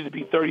thought you needed to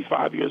be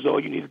 35 years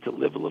old. You needed to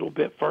live a little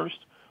bit first,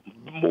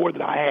 more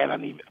than I had.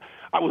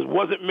 I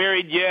wasn't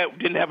married yet,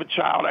 didn't have a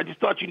child. I just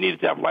thought you needed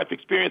to have life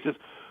experiences.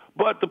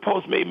 But the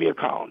Post made me a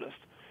columnist.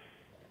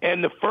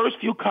 And the first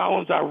few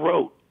columns I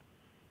wrote,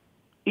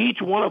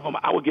 each one of them,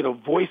 I would get a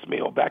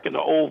voicemail back in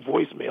the old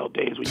voicemail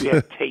days when you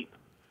had tape.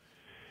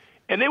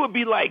 And they would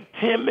be like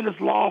 10 minutes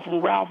long from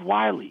Ralph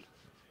Wiley.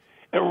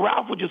 And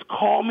Ralph would just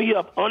call me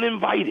up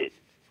uninvited.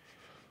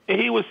 And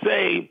he would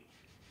say,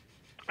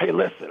 hey,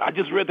 listen, I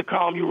just read the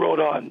column you wrote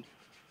on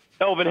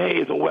Elvin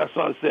Hayes and Wes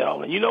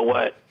Unseld. And you know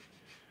what?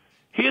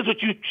 Here's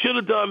what you should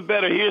have done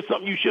better. Here's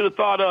something you should have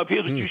thought of.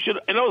 Here's what you should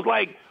have. And I was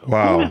like,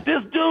 wow. Who is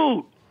this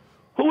dude?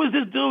 Who is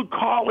this dude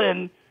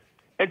calling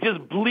and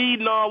just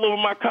bleeding all over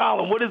my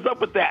column? What is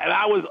up with that? And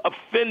I was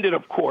offended,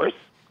 of course,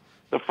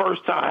 the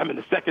first time and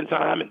the second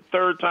time and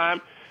third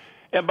time.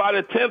 And by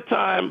the 10th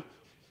time,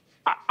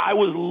 I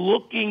was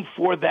looking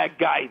for that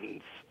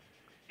guidance.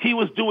 He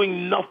was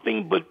doing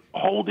nothing but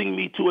holding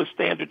me to a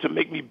standard to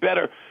make me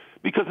better,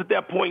 because at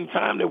that point in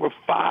time, there were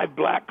 5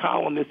 black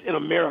columnists in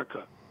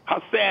America.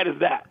 How sad is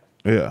that?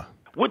 Yeah.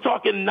 We're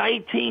talking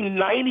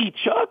 1990,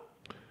 Chuck.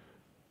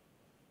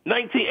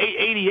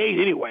 1988,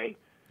 anyway.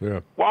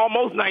 Yeah. Well,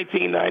 almost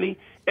 1990.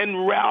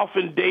 And Ralph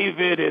and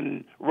David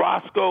and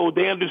Roscoe,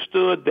 they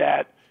understood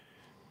that,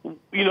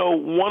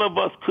 one of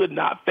us could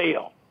not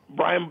fail.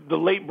 The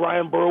late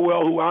Brian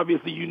Burwell, who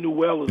obviously you knew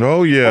well.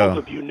 Oh, yeah. Both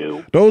of you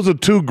knew. Those are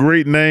 2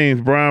 great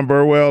names, Brian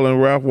Burwell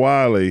and Ralph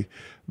Wiley.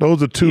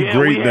 Those are 2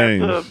 great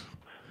names.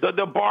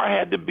 The bar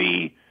had to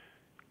be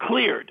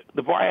cleared.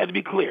 The bar had to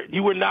be cleared.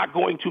 You were not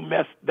going to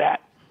mess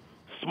that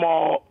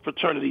small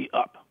fraternity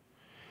up.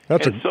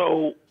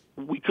 So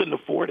we couldn't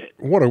afford it.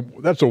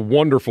 That's a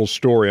wonderful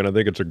story, and I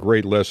think it's a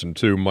great lesson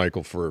too,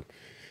 Michael, for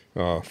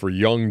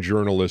young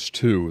journalists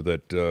too.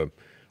 That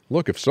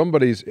look, if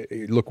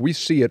we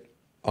see it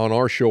on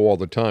our show all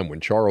the time when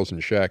Charles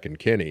and Shaq and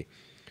Kenny,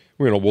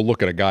 we'll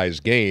look at a guy's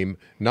game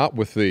not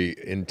with the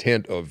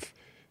intent of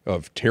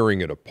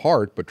tearing it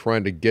apart, but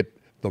trying to get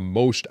the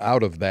most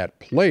out of that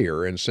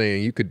player and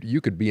saying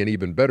you could be an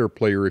even better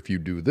player if you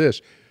do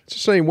this. It's the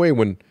same way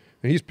when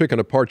he's picking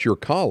apart your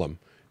column.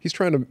 He's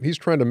trying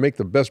to make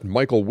the best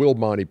Michael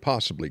Wilbon he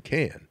possibly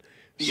can.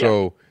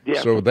 So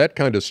that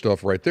kind of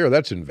stuff right there,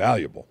 that's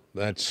invaluable.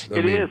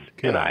 It is.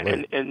 And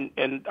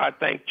I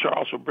thank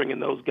Charles for bringing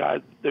those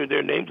guys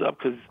their names up,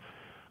 because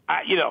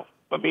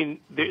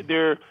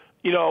they're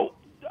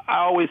I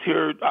always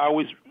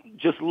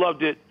just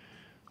loved it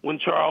when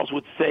Charles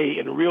would say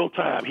in real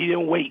time. He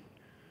didn't wait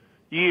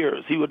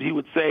years. He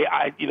would say,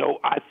 I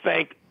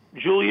thank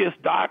Julius,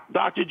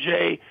 Dr.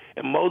 J,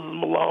 and Moses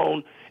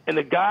Malone, and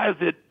the guys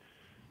that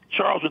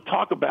Charles would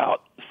talk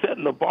about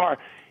setting the bar.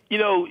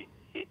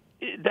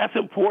 That's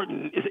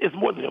important. It's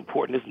more than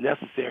important. It's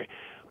necessary.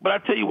 But I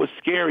tell you what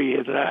scary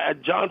is,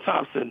 and John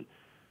Thompson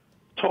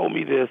told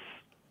me this,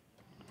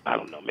 I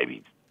don't know,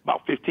 maybe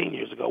about 15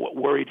 years ago, what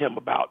worried him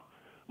about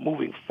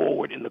moving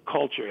forward in the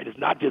culture. And it's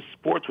not just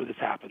sports where this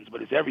happens,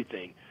 but it's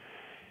everything.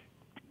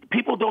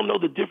 People don't know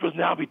the difference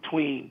now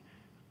between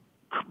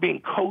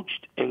being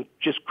coached and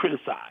just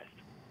criticized.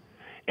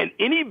 And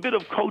any bit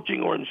of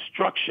coaching or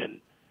instruction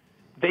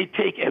they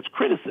take as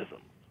criticism.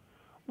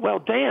 Well,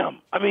 damn.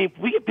 I mean,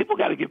 people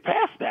got to get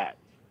past that.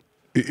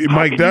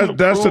 Mike,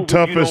 that's the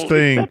toughest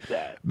thing.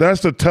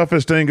 That's the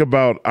toughest thing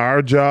about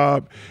our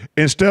job.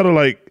 Instead of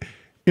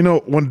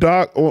when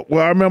Doc,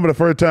 I remember the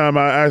first time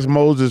I asked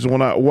Moses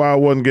why I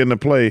wasn't getting to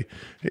play,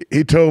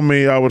 he told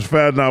me I was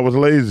fat and I was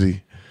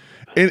lazy.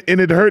 And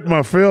it hurt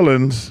my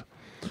feelings.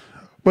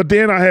 But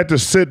then I had to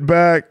sit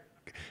back,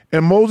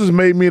 and Moses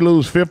made me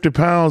lose 50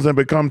 pounds and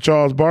become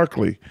Charles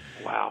Barkley.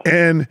 Wow.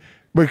 And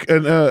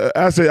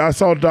I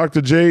saw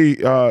Dr. J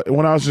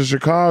when I was in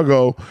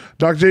Chicago.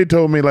 Dr. J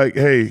told me,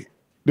 hey,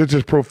 this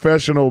is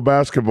professional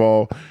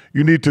basketball.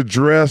 You need to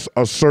dress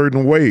a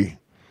certain way.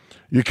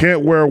 You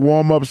can't wear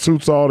warm-up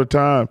suits all the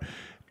time.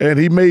 And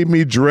he made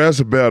me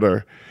dress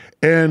better.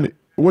 And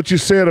what you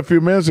said a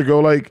few minutes ago,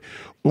 like,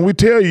 when we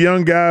tell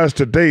young guys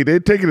today, they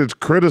take it as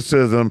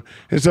criticism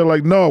and say,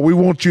 like, no, we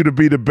want you to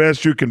be the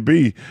best you can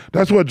be.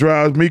 That's what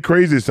drives me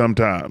crazy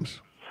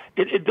sometimes.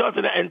 It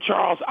doesn't. And,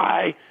 Charles,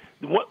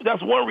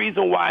 that's one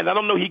reason why, and I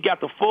don't know he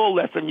got the full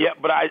lesson yet,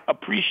 but I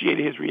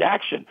appreciated his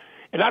reaction.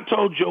 And I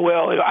told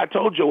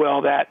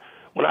Joel that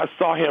when I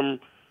saw him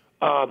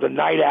the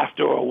night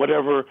after or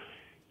whatever,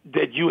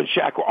 that you and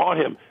Shaq were on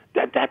him.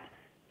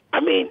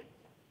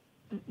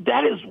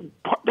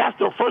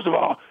 First of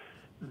all,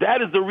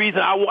 that is the reason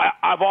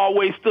I've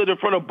always stood in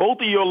front of both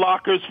of your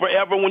lockers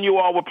forever when you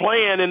all were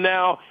playing, and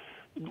now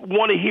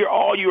want to hear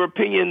all your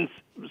opinions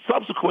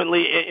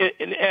subsequently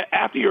and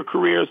after your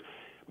careers,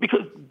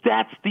 because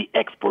that's the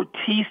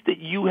expertise that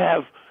you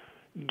have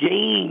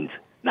gained.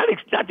 Not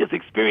just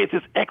experience,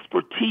 it's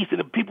expertise,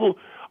 and people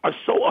are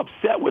so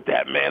upset with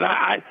that, man.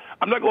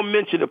 I'm not going to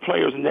mention the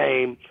player's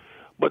name,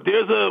 but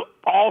there's an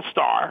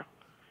all-star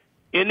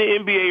in the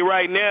NBA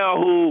right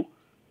now who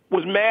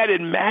was mad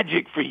at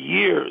Magic for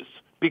years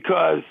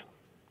because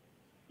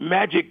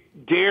Magic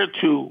dared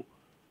to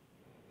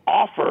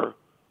offer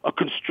a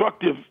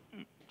constructive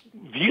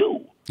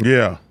view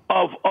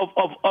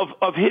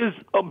of his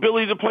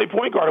ability to play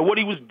point guard and what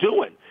he was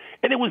doing.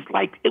 And it was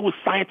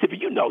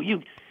scientific.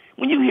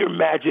 When you hear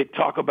Magic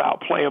talk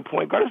about playing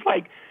point guard, it's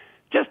like,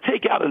 just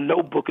take out a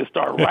notebook and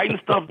start writing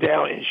stuff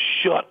down and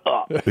shut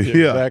up.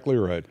 Exactly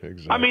right.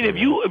 Exactly. I mean, if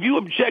you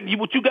object,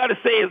 what you got to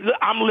say is,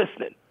 I'm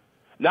listening.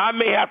 Now I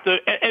may have to.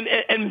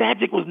 And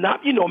Magic was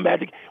not,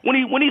 Magic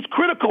when he's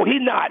critical,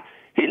 he's not.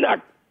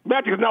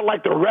 Magic is not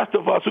like the rest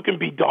of us who can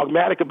be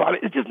dogmatic about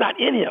it. It's just not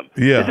in him.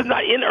 Yeah. It's just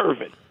not in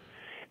Irvin.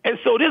 And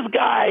so this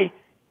guy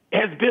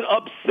has been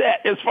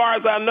upset. As far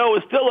as I know,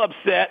 is still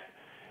upset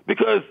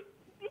because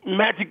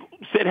Magic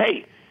said,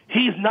 hey,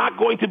 he's not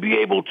going to be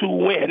able to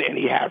win, and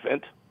he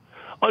hasn't,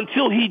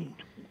 until he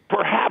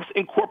perhaps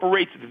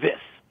incorporates this.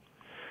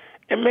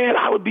 And, man,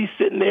 I would be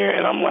sitting there,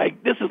 and I'm like,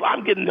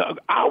 I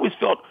always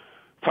felt,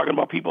 talking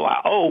about people I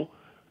owe,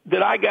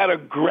 that I got a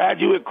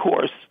graduate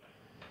course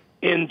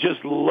in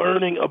just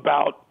learning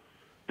about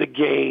the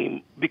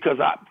game because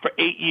for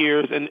 8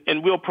 years,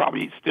 and we'll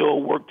probably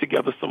still work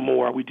together some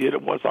more. We did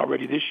it once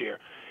already this year.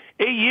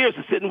 8 years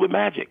of sitting with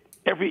Magic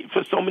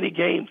for so many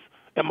games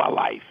in my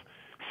life.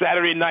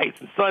 Saturday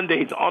nights and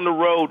Sundays on the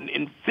road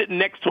and sitting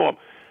next to him.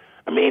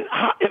 I mean,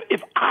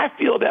 if I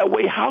feel that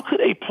way, how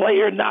could a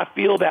player not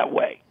feel that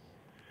way?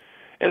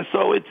 And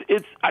so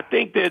it's. I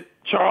think that,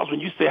 Charles, when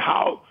you say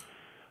how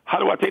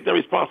do I take that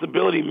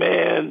responsibility,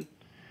 man,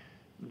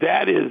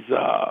 that is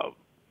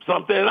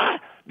something. And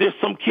there's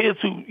some kids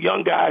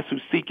young guys who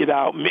seek it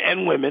out,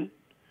 and women,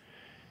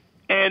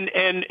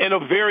 and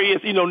of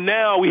various.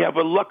 Now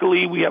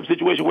luckily we have a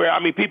situation where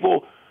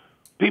people,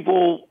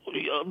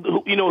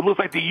 it looks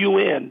like the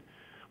UN,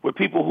 where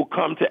people who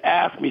come to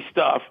ask me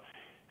stuff,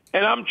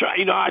 and I'm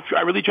trying, I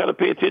really try to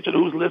pay attention to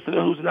who's listening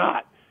and who's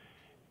not.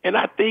 And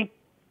I think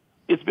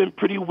it's been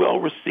pretty well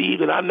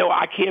received, and I know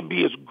I can't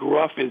be as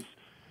gruff as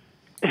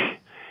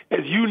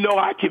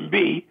I can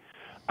be.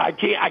 I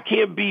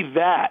can't be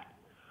that.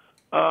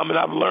 And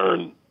I've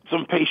learned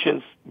some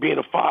patience being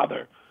a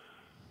father.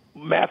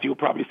 Matthew will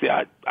probably say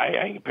I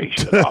ain't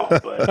patient at all,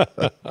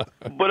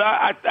 but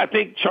I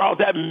think, Charles,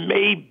 that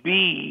may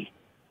be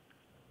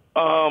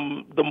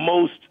the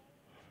most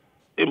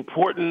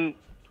important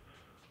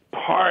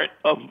part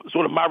of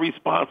sort of my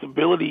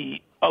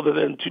responsibility, other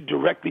than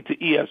directly to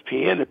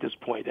ESPN at this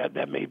point.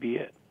 That may be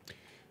it.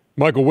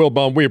 Michael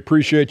Wilbon, we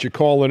appreciate you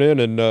calling in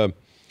and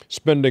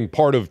spending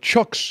part of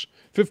Chuck's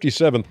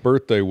 57th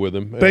birthday with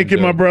him. Thank you,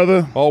 my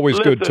brother. Always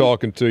good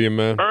talking to you,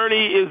 man.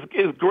 Ernie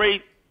is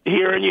great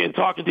hearing you and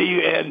talking to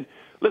you. And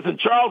listen,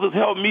 Charles has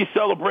helped me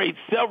celebrate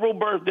several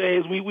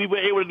birthdays. We were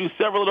able to do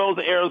several of those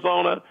in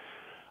Arizona.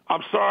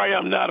 I'm sorry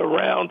I'm not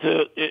around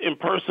in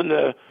person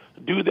to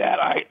do that.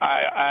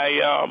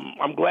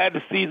 I'm glad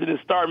the season is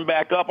starting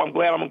back up. I'm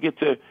glad I'm going to get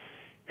to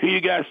hear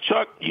you guys.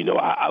 Chuck,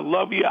 I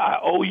love you. I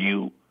owe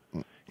you.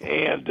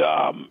 And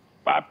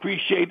I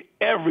appreciate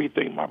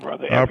everything, my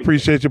brother. Everything. I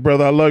appreciate you,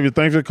 brother. I love you.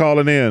 Thanks for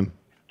calling in.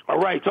 All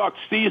right.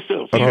 See you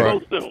soon. See you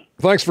both soon.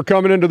 Thanks for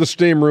coming into the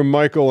steam room,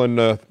 Michael, and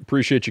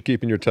appreciate you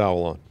keeping your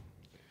towel on.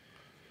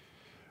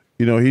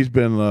 He's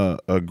been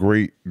a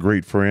great,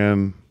 great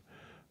friend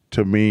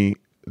to me.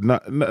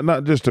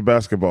 Not just the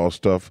basketball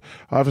stuff.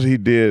 Obviously, he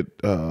did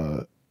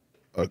a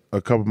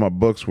couple of my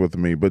books with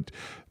me, but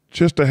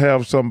just to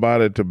have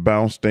somebody to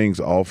bounce things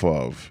off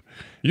of.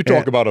 You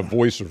talk about a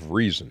voice of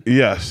reason.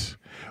 Yes.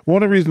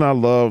 One of the reasons I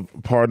love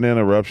Pardon the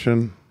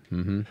Interruption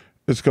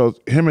is because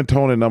him and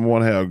Tony, number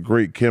one, have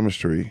great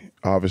chemistry.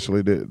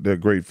 Obviously, they're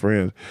great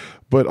friends.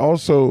 But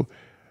also,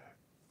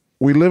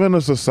 we live in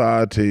a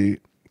society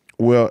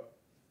where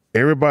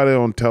everybody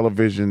on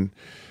television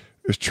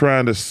is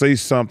trying to say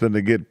something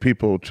to get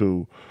people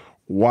to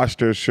watch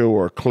their show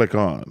or click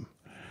on.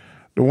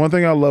 The one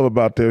thing I love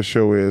about their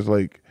show is,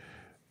 like,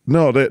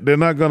 No, they're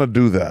not going to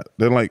do that.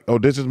 They're like, oh,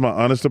 this is my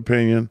honest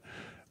opinion.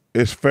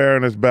 It's fair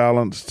and it's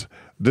balanced.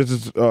 This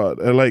is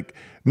like,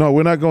 no,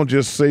 we're not going to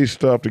just say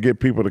stuff to get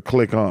people to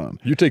click on.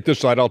 You take this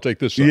side, I'll take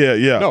this side.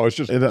 Yeah. No, it's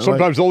just And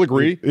sometimes like, they'll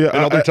agree, yeah,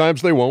 and other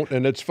times they won't,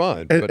 and it's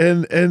fine.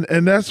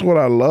 And that's what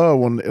I love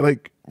when,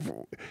 like,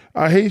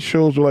 I hate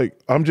shows where, like,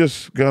 I'm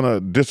just going to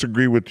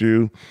disagree with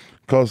you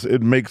because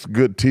it makes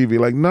good TV.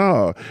 Like,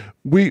 nah,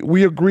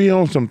 we agree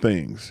on some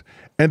things.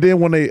 And then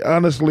when they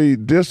honestly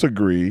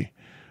disagree,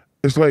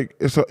 it's like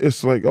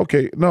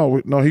okay,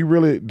 no, he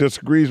really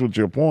disagrees with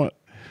your point.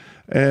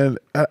 And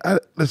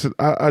listen,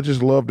 I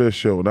just love this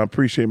show, and I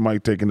appreciate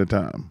Mike taking the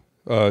time.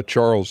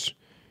 Charles'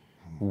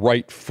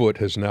 right foot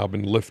has now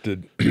been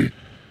lifted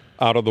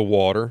out of the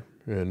water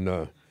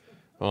and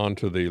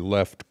onto the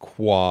left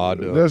quad.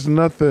 There's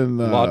nothing.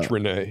 La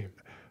Trinée.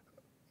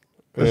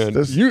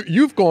 And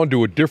you've gone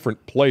to a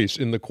different place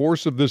in the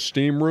course of this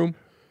steam room.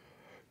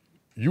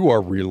 You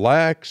are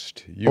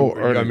relaxed.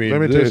 Ernie, I mean,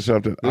 let me tell you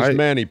something. This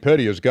Manny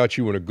Petty has got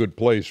you in a good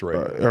place right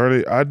now.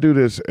 Ernie, I do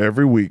this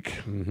every week,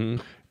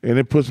 and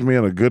it puts me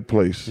in a good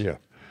place. Yeah.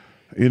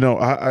 You know,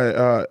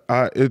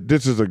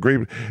 this is a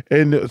great,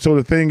 and so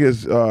the thing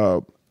is,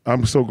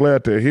 I'm so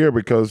glad they're here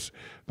because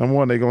number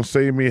one, they're gonna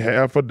save me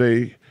half a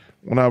day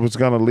when I was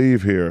gonna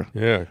leave here.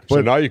 Yeah.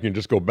 So now you can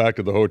just go back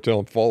to the hotel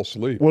and fall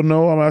asleep. Well,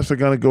 no, I'm actually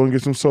gonna go and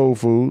get some soul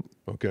food.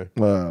 Okay.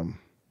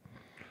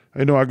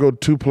 You know, I go to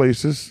two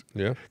places.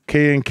 Yeah.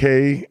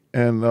 K&K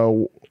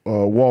and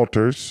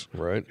Walters.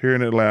 Right. Here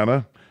in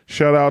Atlanta.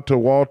 Shout out to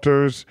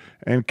Walters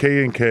and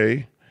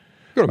K&K.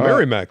 Go to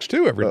Merrimack's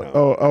too every now and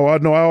then. I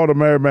know. I order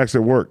Merrimack's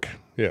at work.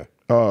 Yeah.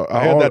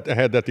 I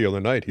had that the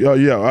other night here.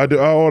 Yeah, I do.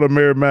 I order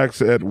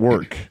Merrimack's at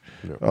work.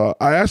 Yeah.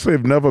 I actually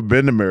have never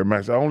been to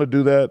Merrimack's. I only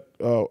do that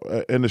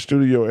in the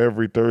studio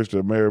every Thursday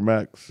at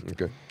Merrimack's.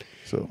 Okay.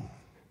 So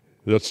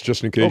that's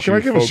just in case. Can I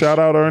give a shout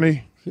out,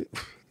 Ernie?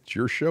 It's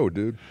your show,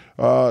 dude.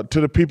 To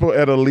the people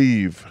at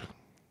Aleve.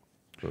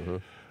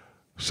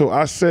 So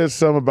I said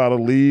something about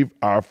Aleve,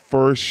 our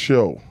first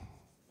show.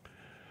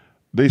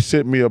 They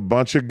sent me a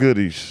bunch of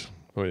goodies.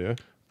 Oh, yeah?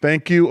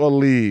 Thank you,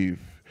 Aleve.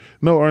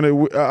 No,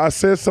 Ernie, I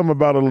said something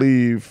about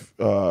Aleve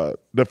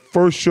the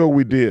first show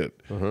we did.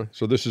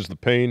 So this is the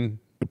pain?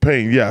 The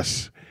pain,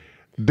 yes.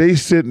 They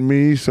sent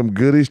me some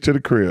goodies to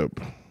the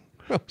crib.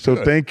 So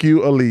good. Thank you,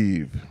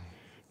 Aleve.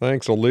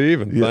 Thanks,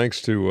 Aleve, and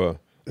thanks to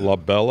La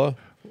Bella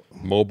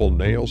Mobile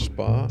Nail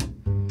Spa,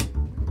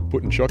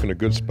 putting Chuck in a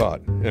good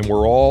spot. And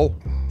we're all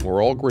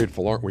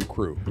grateful, aren't we,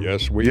 crew?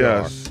 Yes, we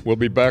are. We'll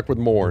be back with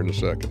more in a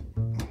second.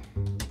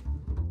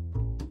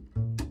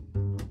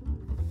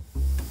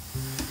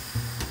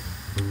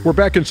 We're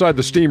back inside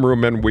the steam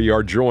room, and we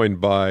are joined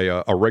by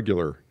a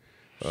regular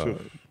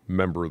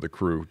member of the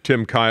crew,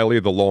 Tim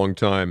Kiely, the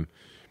longtime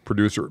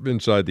producer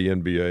inside the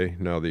NBA,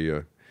 now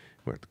the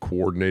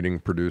coordinating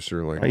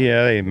producer.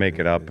 Yeah, they make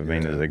it up. I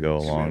mean, as they go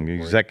along.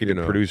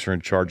 Executive producer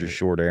in charge of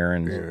short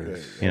errands,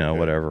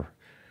 whatever.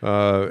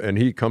 And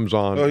he comes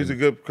on. Oh, he's a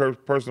good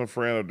personal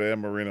friend of Dan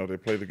Marino. They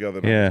play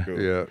together.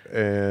 Yeah,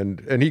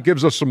 and he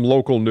gives us some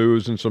local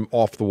news and some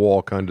off the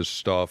wall kind of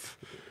stuff.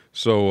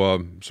 So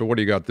what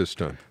do you got this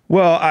time?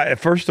 Well,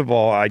 first of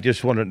all, I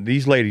just wanted,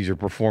 these ladies are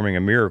performing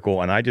a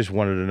miracle, and I just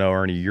wanted to know,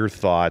 Ernie, your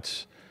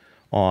thoughts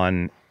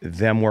on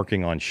them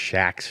working on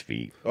Shaq's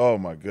feet. Oh,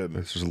 my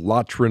goodness. This is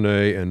La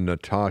Trinée and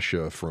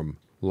Natasha from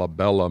La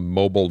Bella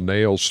Mobile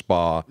Nail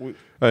Spa.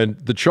 And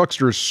the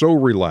Chuckster is so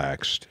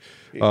relaxed.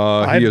 He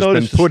has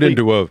been put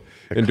into a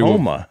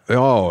coma.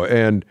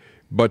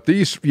 But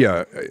these,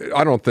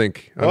 I don't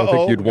think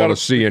you'd want to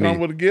see any.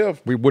 With a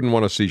gift. We wouldn't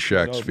want to see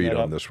Shaq's feet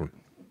on this one.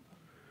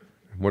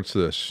 What's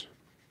this?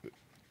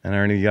 And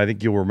Ernie, I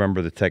think you'll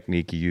remember the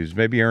technique you used.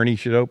 Maybe Ernie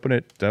should open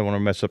it. Don't want to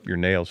mess up your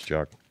nails,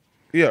 Chuck.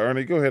 Yeah,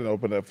 Ernie, go ahead and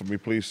open that for me,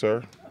 please,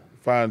 sir.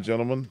 Fine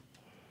gentleman.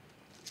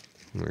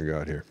 What do we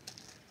got here?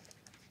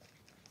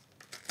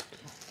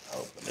 I'll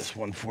open this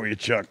one for you,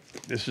 Chuck.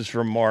 This is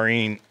from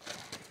Maureen.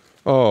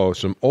 Oh,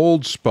 some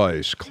Old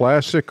Spice.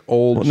 Classic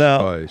Old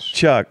Spice.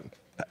 Chuck,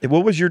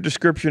 what was your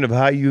description of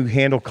how you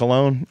handle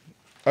cologne?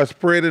 I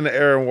spray it in the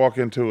air and walk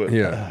into it.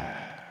 Yeah.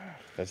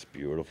 That's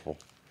beautiful.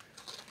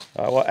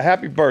 Well,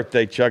 happy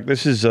birthday, Chuck.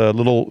 This is a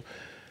little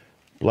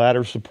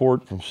bladder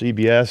support from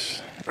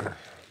CBS.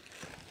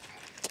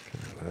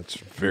 That's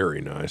very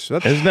nice.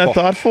 Isn't that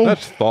thoughtful?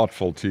 That's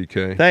thoughtful,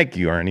 TK. Thank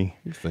you, Ernie.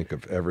 You think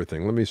of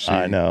everything. Let me see.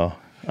 I know.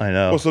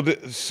 Well, so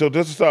this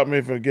will stop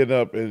me from getting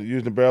up and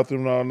using the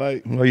bathroom all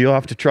night? Well, you'll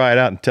have to try it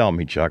out and tell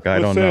me, Chuck. I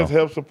don't know. It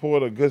helps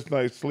support a good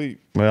night's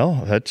sleep.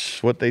 Well,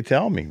 that's what they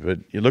tell me. But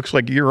it looks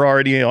like you're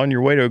already on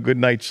your way to a good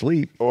night's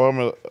sleep.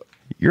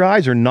 Your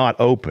eyes are not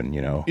open,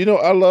 You know,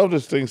 I love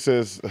this thing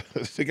says,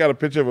 they got a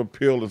picture of a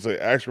pill and say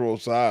actual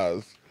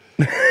size.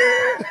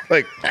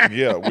 We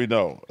know.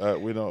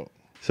 We know.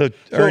 So,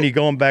 Ernie,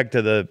 going back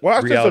to the why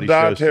is this a reality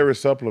dietary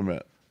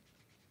supplement?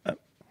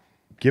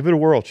 Give it a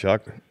whirl,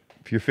 Chuck.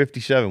 If you're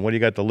 57, what do you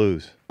got to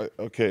lose?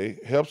 Okay,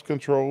 helps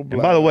control bladder.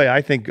 And by the way,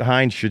 I think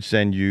Heinz should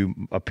send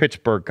you, a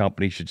Pittsburgh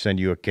company should send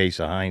you a case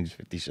of Heinz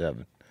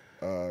 57.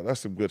 That's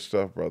some good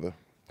stuff, brother.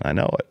 I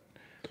know it.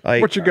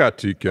 What you got,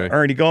 TK?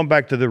 Ernie, going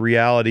back to the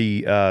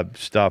reality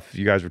stuff,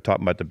 you guys were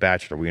talking about The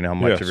Bachelor. We know how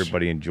much Yes.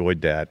 everybody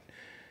enjoyed that.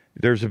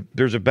 There's a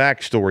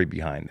backstory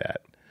behind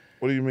that.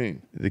 What do you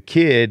mean? The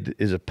kid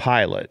is a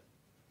pilot.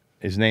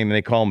 His name,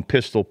 they call him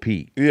Pistol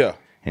Pete. Yeah.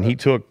 And he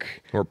took,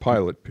 Or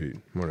Pilot Pete.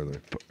 What are they?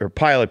 or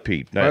Pilot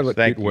Pete. No, Pilot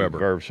thank Pete you.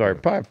 Weber. Or, sorry,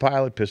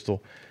 Pilot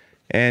Pistol.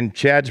 And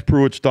Chad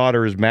Pruitt's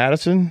daughter is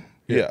Madison.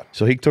 Yeah.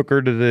 So he took her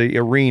to the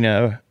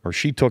arena, or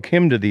she took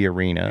him to the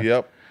arena.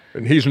 Yep.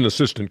 And he's an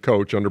assistant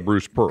coach under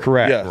Bruce Pearl.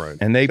 Correct. Yes. Right.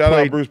 And they Shout out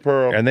played Bruce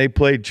Pearl. And they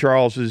played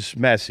Charles's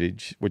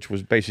message, which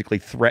was basically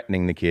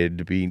threatening the kid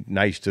to be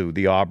nice to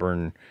the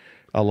Auburn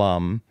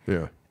alum.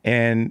 Yeah.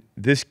 And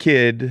this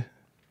kid,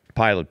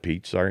 Pilot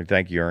Pete, sorry,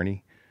 thank you,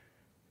 Ernie,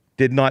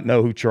 did not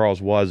know who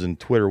Charles was, and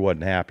Twitter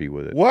wasn't happy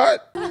with it.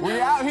 What? We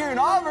out here in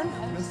Auburn.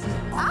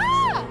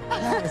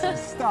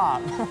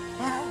 Stop.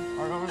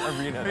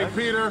 Hey,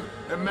 Peter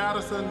and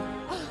Madison,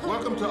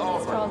 welcome to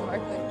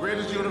Auburn,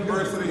 greatest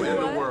university in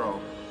the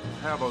world.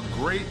 Have a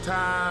great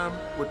time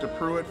with the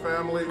Pruitt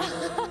family.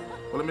 Well,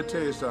 let me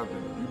tell you something.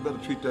 You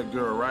better treat that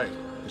girl right.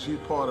 She's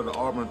part of the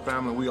Auburn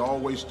family. We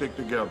always stick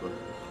together.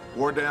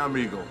 War down,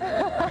 Eagle.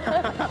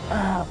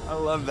 I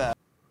love that.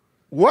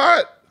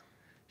 What?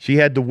 She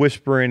had to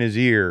whisper in his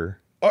ear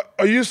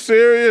Are you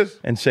serious?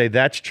 and say,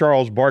 "That's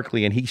Charles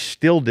Barkley," and he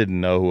still didn't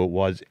know who it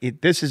was.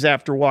 This is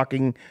after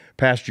walking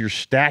past your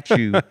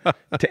statue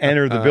to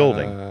enter the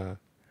building.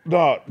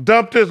 No,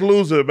 dump this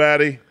loser,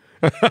 Maddie.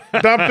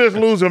 Dump this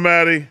loser,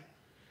 Maddie.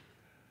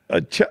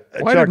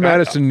 Why did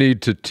Madison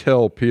need to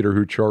tell Peter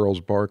who Charles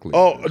Barkley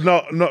Oh, is?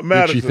 no,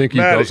 Madison. you think he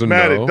Maddie, doesn't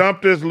Maddie, know?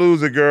 dump this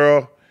loser,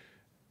 girl.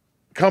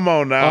 Come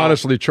on now.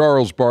 Honestly,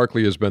 Charles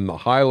Barkley has been the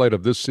highlight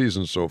of this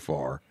season so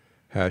far.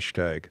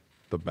 Hashtag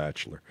The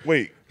Bachelor.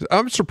 Wait.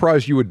 I'm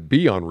surprised you would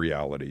be on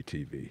reality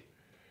TV.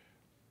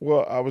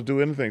 Well, I was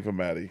doing anything for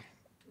Maddie.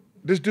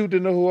 This dude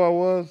didn't know who I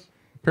was?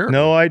 Apparently.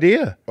 No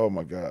idea. Oh,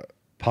 my God.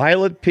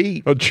 Pilot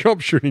Pete. A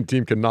jump shooting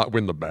team cannot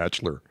win The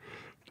Bachelor.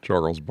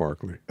 Charles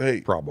Barkley.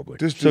 Hey. Probably.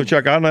 This So, dude,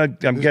 Chuck, I'm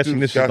guessing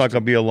this is not disgusting. going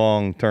to be a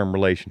long-term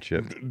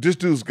relationship. This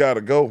dude's got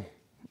to go.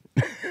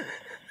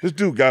 This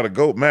dude got to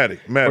go. Maddie,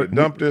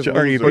 dump this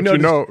Ernie, loser. But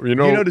you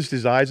know- noticed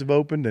his eyes have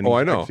opened? And Oh,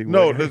 he's I know. actually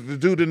No, looking- the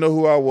dude didn't know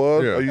who I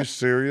was. Yeah. Are you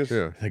serious?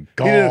 Yeah. the He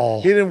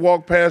gall, didn't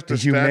walk past the the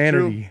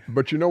humanity.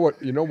 But you know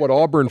what? You know what?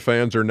 Auburn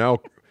fans are now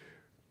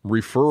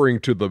referring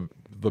to the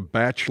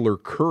Bachelor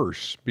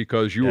curse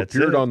because you That's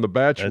appeared it. on The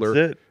Bachelor,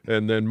 That's it.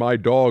 and then my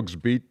dogs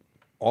beat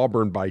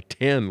Auburn by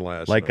 10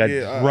 last Like night. a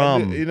Yeah,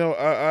 drum.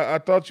 I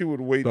thought you would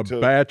wait The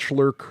till.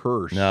 Bachelor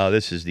curse. No,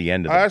 this is the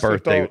end of I the actually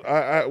birthday.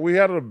 thought we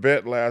had a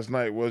bet last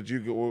night.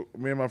 Me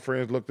and my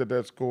friends looked at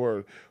that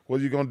score.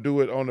 Was you going to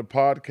do it on the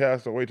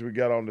podcast or wait till we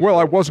got on the Well, show?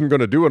 I wasn't going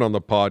to do it on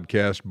the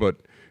podcast, but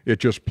it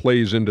just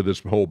plays into this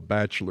whole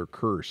Bachelor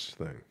curse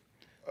thing.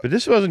 But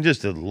this wasn't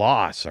just a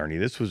loss, Ernie.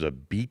 This was a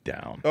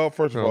beatdown. Oh,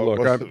 first of Now, all,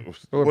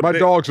 look, my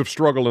dogs have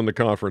struggled in the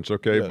conference,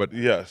 okay, but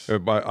yes.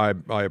 I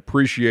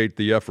appreciate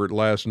the effort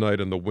last night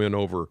and the win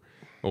over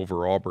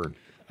Auburn.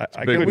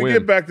 I big Can we win.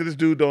 get back to this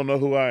dude? Don't know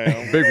who I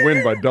am. Big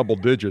win by double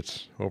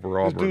digits over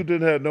This Auburn. dude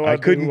didn't have no I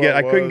idea. couldn't who get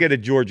I couldn't was. get a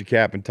Georgia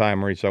cap in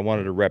time, Ernie, so I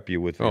wanted to rep you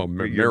with Oh,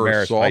 your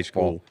Marist High softball.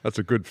 School. That's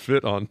a good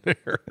fit on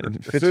there.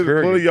 It fits Clearly,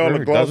 very y'all are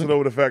very- glossing doesn't it?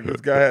 over the fact that this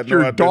guy had no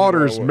Your idea.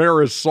 daughter's who I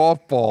was.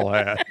 Marist softball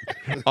hat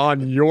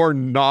on your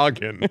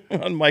noggin.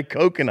 on my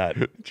coconut.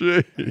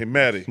 Gee. Hey,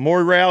 Maddie.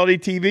 More reality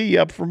TV.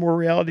 You up for more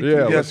reality Yeah,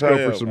 TV? Yes, let's I go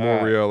am. for some more All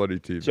right. reality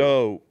TV.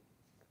 So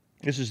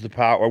this is the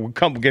power. We'll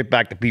get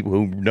back to people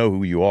who know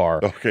who you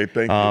are. Okay,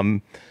 thank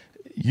you.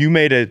 You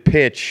made a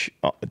pitch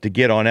to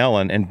get on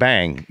Ellen, and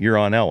bang, you're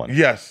on Ellen.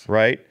 Yes.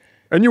 Right?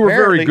 and you were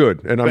very apparently-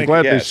 good, and I'm Thank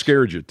glad you. they Yes.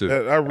 scared you too.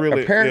 I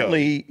really.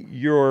 Apparently,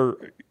 your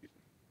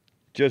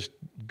just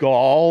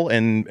gall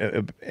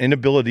and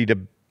inability to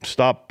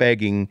stop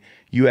begging.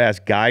 You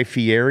asked Guy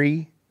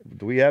Fieri.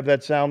 Do we have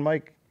that sound,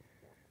 Mike?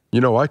 You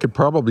know, I could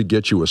probably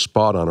get you a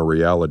spot on a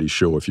reality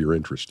show if you're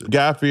interested.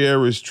 Guy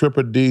Fieri's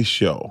Triple D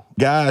show.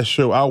 Guy's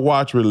show I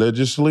watch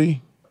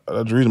religiously.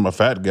 That's the reason I'm a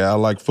fat guy. I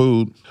like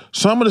food.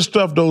 Some of the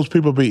stuff those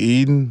people be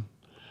eating,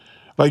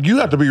 like you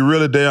have to be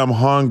really damn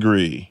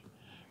hungry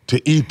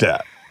to eat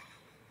that.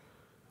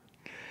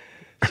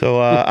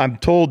 So I'm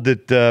told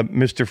that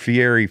Mr.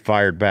 Fieri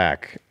fired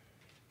back.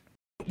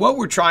 What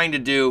we're trying to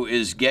do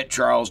is get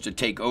Charles to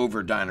take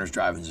over Diners,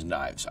 Drive-Ins, and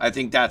Dives. I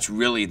think that's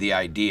really the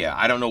idea.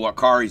 I don't know what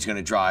car he's going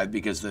to drive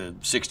because the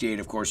 68,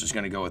 of course, is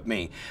going to go with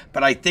me.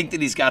 But I think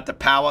that he's got the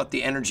palate,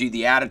 the energy,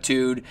 the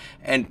attitude,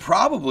 and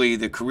probably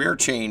the career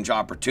change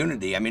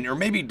opportunity. I mean, or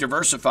maybe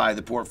diversify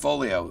the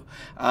portfolio.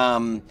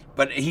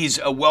 But he's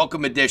a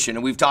welcome addition,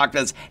 and we've talked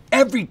about this.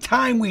 Every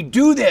time we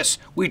do this,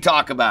 we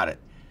talk about it.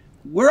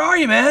 Where are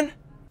you, man?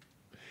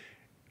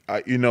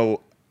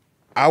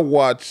 I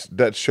watch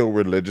that show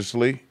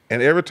religiously,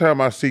 and every time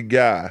I see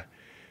Guy,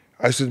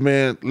 I said,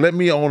 man, let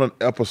me on an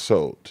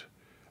episode.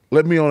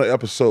 Let me on an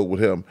episode with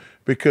him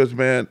because,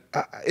 man,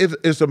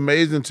 it's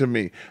amazing to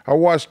me. I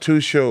watched two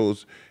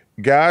shows,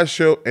 Guy's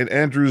show and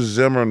Andrew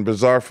Zimmern,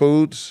 Bizarre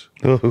Foods.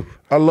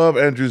 I love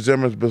Andrew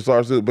Zimmern's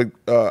Bizarre Foods, but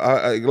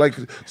I like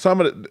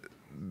some of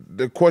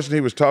the question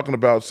he was talking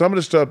about, some of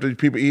the stuff that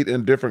people eat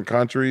in different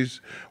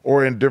countries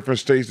or in different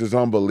states is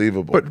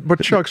unbelievable.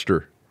 But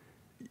Chuckster,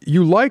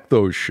 you like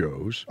those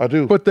shows. I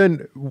do. But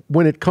then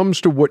when it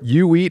comes to what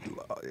you eat,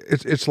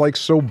 it's like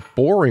so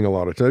boring a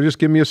lot of times. Just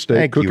give me a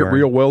steak, cook it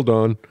real well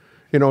done.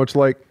 You know, it's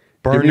like,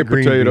 give me a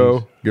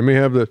potato, give me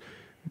have the...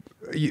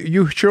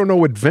 You show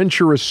no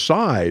adventurous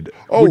side.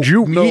 Oh, would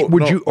you no, eat?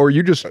 Would no. you, or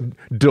you just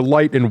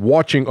delight in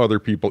watching other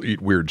people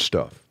eat weird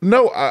stuff?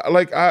 No, I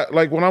like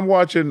when I'm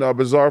watching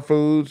Bizarre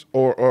Foods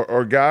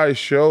or Guy's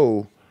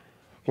show,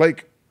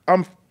 like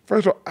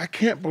first of all, I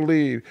can't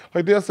believe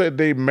like they'll say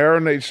they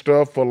marinate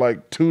stuff for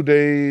like 2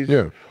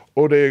 days,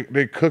 or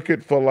they cook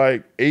it for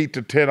like 8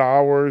 to 10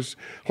 hours.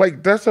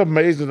 Like that's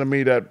amazing to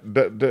me.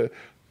 That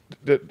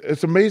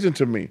it's amazing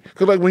to me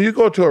because like when you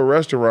go to a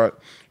restaurant,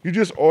 you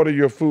just order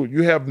your food.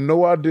 You have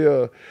no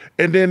idea,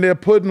 and then they're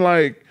putting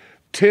like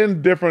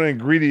 10 different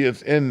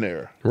ingredients in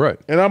there. Right.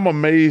 And I'm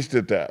amazed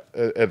at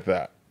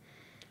that.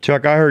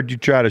 Chuck, I heard you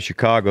tried a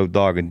Chicago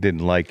dog and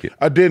didn't like it.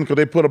 I didn't because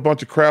they put a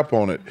bunch of crap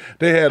on it.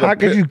 They had How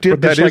could you dip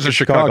but that this is like a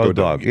Chicago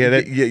dog. Yeah,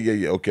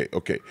 yeah.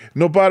 Okay.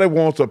 Nobody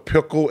wants a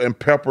pickle and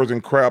peppers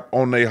and crap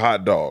on their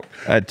hot dog.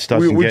 That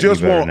doesn't We get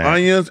just any better want than that.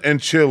 onions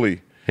and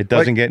chili. It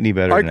doesn't get any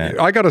better than that.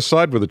 I got to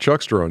side with the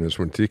Chuckster on this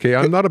one, TK.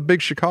 I'm not a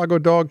big Chicago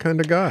dog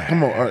kind of guy.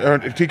 Come on,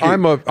 TK.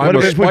 I'm a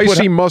if we put-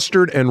 spicy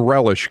mustard and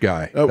relish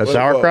guy. That's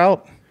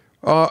Sauerkraut?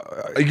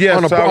 Yes,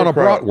 on a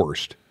sauerkraut.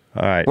 bratwurst.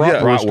 All right.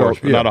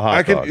 Bratwurst, But not a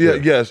hot dog.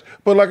 Yes,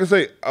 but like I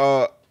say,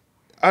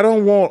 I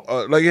don't want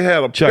like it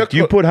had a Chuck, do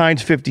you pickle. put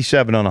Heinz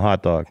 57 on a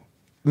hot dog?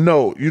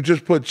 No, you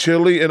just put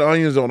chili and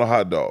onions on a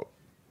hot dog.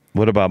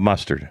 What about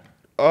mustard?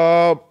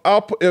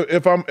 I'll put,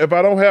 if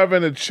I don't have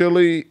any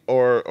chili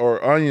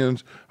or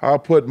onions, I'll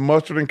put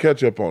mustard and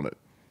ketchup on it.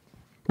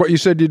 But you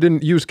said you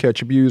didn't use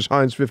ketchup. You use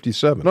Heinz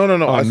 57. No.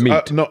 On meat.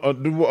 Hot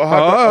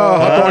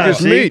dog is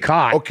see? meat.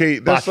 Caught. Okay,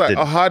 that's Busted.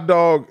 like a hot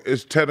dog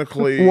is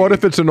technically. What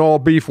if it's an all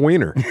beef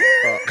wiener?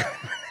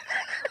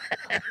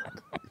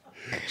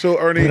 So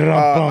Ernie,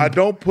 I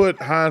don't put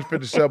Heinz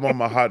 57 on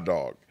my hot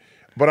dog,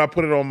 but I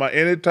put it on my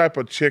any type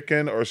of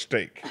chicken or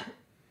steak.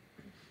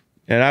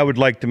 And I would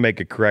like to make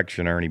a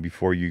correction, Ernie,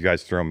 before you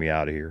guys throw me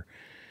out of here.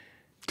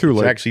 Too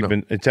late.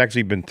 It's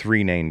actually been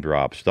 3 name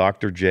drops: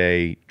 Dr.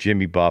 J,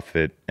 Jimmy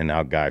Buffett, and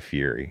now Guy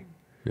Fieri.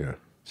 Yeah.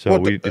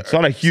 So it's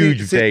not a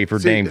huge day for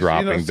name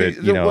dropping,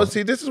 but you know. Well,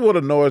 see, this is what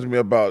annoys me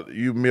about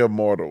you mere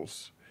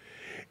mortals.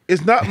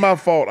 It's not my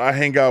fault I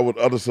hang out with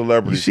other You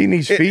celebrities. seen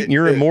these feet and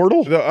you're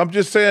immortal? No, I'm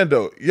just saying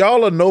though,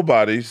 y'all are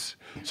nobodies,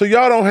 so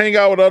y'all don't hang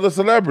out with other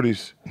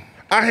celebrities.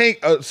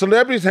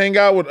 Celebrities hang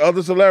out with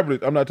other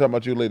celebrities. I'm not talking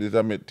about you ladies.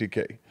 I meant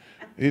TK.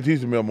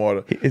 He's a mere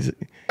mortal. Wait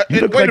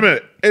a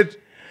minute.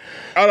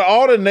 Out of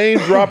all the name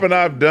dropping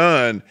I've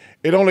done,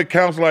 it only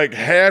counts like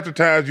half the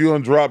times you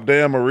done drop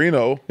Dan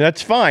Marino.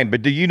 That's fine,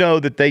 but do you know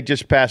that they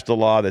just passed a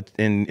law that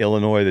in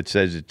Illinois that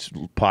says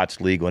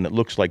pot's legal, and it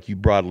looks like you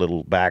brought a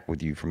little back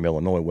with you from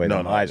Illinois.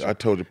 No, I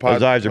told you.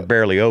 Those eyes are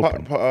barely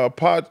open.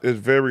 Pot is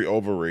very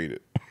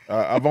overrated.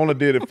 I've only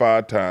did it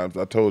 5 times.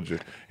 I told you.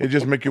 It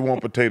just make you want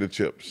potato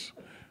chips.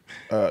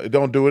 It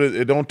don't do it.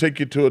 It don't take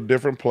you to a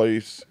different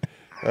place.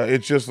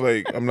 It's just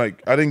like, I'm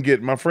like, I didn't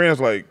get, my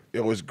friend's like,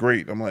 it was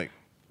great. I'm like,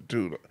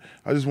 dude,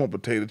 I just want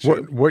potato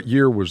chips. What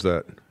year was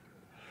that?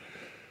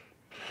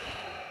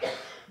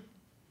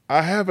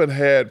 I haven't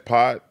had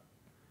pot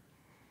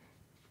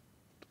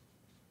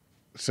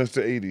since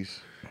the 80s.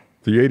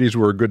 The 80s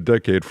were a good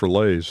decade for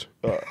Lay's.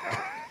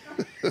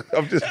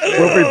 I'm just.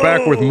 We'll be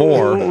back with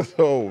more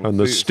on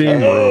the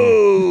steam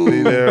room.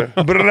 See there?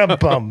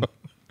 Brum.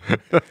 He's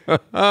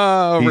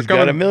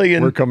got $1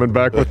 million. We're coming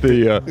back with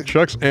the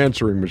Chuck's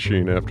answering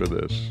machine after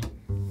this.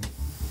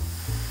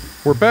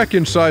 We're back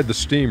inside the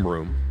steam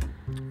room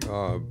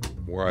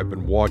where I've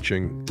been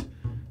watching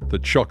the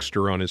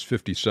Chuckster on his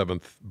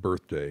 57th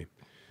birthday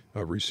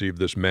receive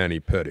this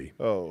mani-pedi.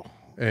 Oh,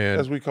 and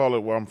as we call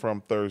it where I'm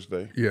from,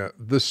 Thursday. Yeah,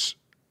 the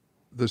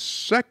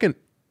second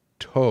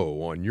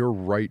toe on your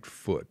right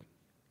foot,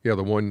 the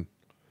one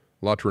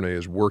Latrine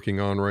is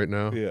working on right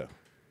now. Yeah.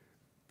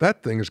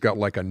 That thing has got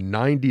like a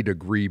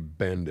 90-degree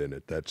bend in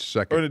it, that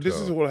second toe. This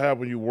is what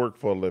happens when you work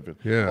for a living.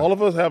 Yeah. All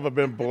of us haven't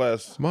been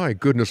blessed. My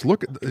goodness,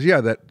 look at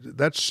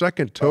that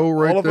second toe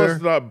right there. All of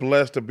us not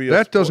blessed to be a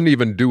That sport. doesn't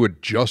even do it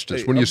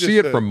justice. Hey, When I'm you just see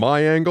it saying. from my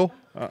angle,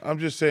 I'm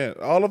just saying,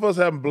 all of us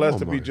haven't blessed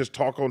to be just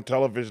talk on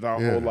television our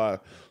whole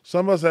life.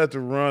 Some of us have to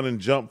run and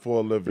jump for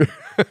a living.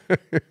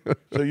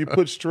 So you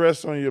put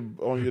stress on your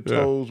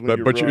toes when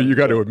you're but running. you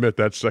got to admit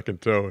that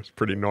second toe is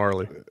pretty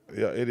gnarly.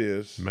 Yeah, it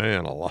is.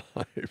 Man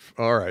alive.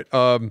 All right.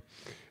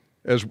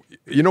 As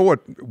you know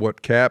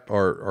what Cap,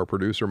 our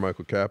producer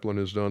Michael Kaplan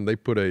has done, they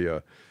put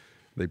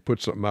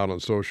something out on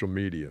social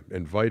media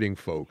inviting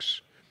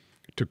folks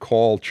to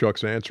call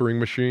Chuck's answering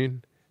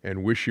machine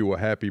and wish you a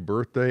happy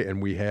birthday,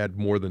 and we had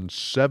more than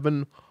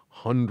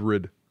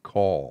 700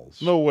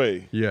 calls. No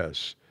way.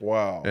 Yes.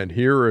 Wow. And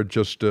here are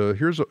just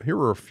here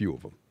are a few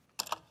of them.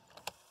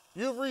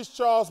 You've reached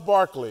Charles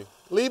Barkley.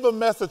 Leave a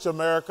message,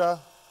 America.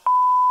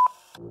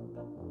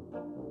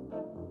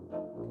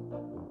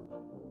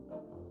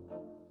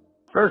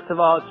 First of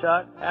all,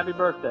 Chuck, happy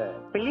birthday.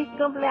 Feliz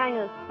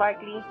cumpleaños,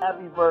 Sparkly.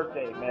 Happy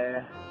birthday,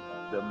 man.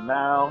 The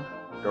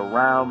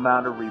round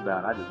mound of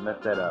rebound. I just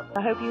messed that up.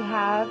 I hope you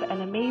have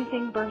an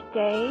amazing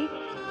birthday,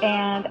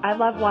 and I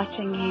love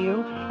watching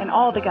you and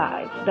all the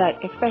guys,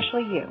 but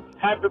especially you.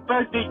 Happy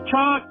birthday,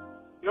 Chuck.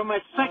 You're my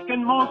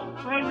second most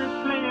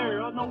favorite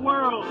player in the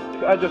world.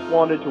 I just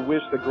wanted to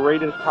wish the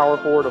greatest power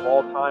forward of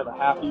all time a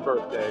happy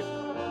birthday.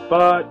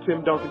 But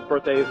Tim Duncan's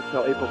birthday is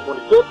until April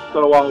 25th,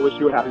 so I'll wish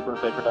you a happy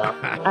birthday for now.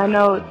 I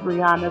know it's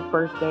Rihanna's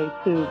birthday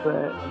too, but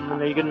I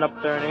know you're getting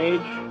up there in age,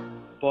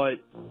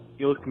 but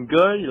you're looking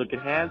good, you're looking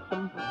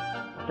handsome.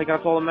 I think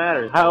that's all that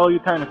matters. How old you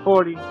turning?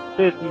 40,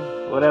 50,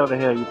 whatever the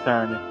hell you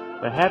turning.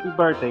 But happy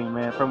birthday,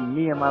 man, from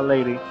me and my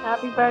lady.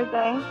 Happy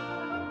birthday.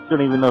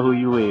 Don't even know who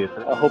you is.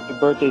 I hope your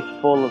birthday's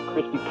full of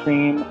Krispy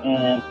Kreme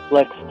and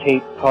Flex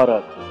Tape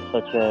products,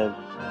 such as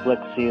Flex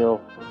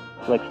Seal,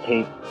 Flex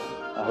Tape.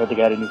 I heard they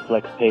got a new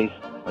Flex Paste.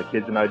 My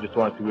kids and I just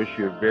wanted to wish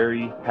you a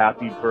very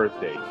happy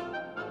birthday.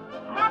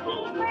 Happy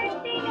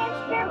birthday,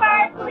 Mr.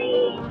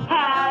 Barkley.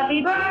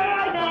 Happy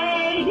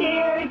birthday,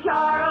 dear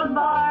Charles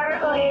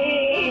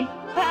Barkley.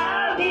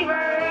 Happy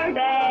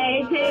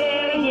birthday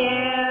to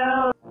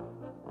you.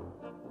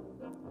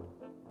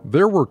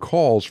 There were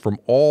calls from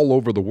all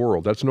over the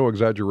world. That's no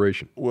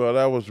exaggeration. Well,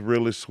 that was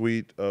really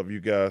sweet of you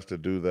guys to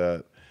do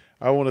that.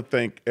 I want to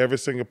thank every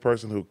single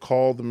person who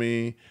called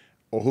me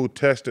or who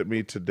texted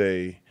me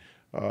today.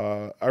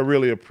 I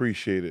really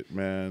appreciate it,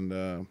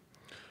 man.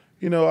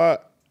 I'm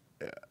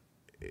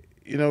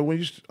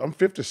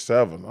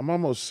 57. I'm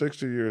almost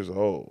 60 years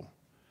old.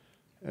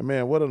 And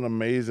man, what an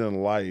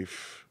amazing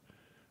life.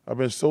 I've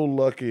been so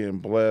lucky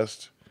and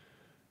blessed.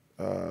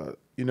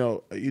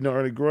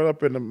 Ernie, growing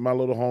up in my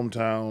little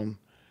hometown,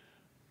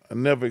 I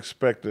never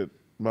expected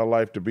my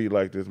life to be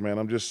like this, man.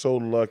 I'm just so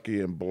lucky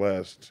and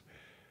blessed.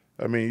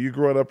 I mean, you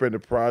growing up in the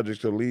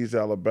projects of Leeds,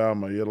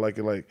 Alabama, you're like,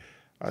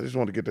 I just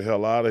want to get the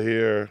hell out of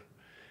here.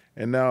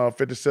 And now,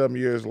 57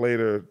 years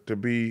later, to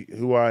be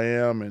who I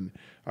am, and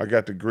I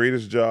got the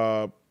greatest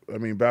job. I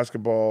mean,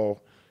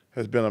 basketball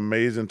has been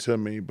amazing to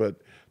me,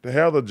 but to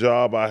have the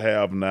job I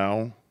have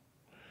now,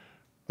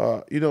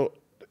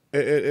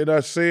 and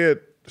I say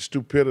it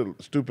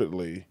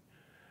stupidly.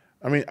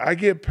 I mean, I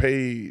get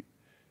paid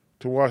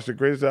to watch the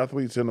greatest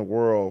athletes in the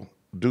world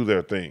do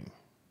their thing.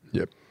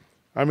 Yep.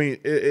 I mean,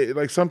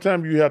 like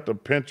sometimes you have to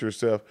pinch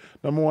yourself.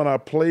 Number one, I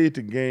played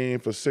the game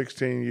for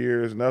 16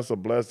 years, and that's a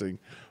blessing.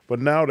 But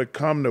now to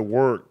come to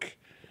work,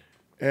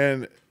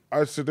 and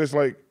I said, it's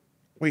like,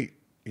 wait,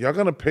 y'all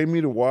gonna pay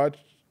me to watch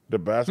the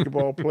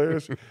basketball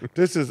players?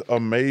 This is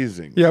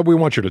amazing. Yeah, we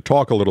want you to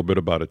talk a little bit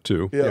about it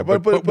too. Yeah,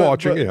 but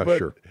watching,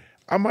 sure.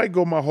 I might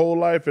go my whole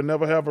life and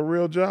never have a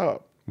real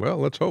job. Well,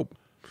 let's hope.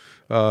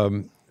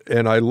 And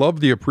I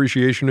love the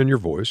appreciation in your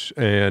voice.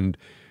 And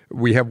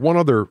we have one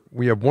other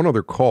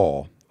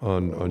call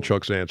on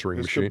Chuck's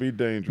answering machine. This could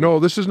be dangerous. No,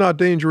 this is not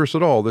dangerous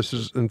at all. This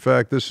is, in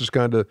fact,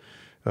 kind of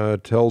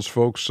tells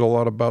folks a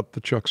lot about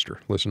the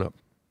Chuckster. Listen up.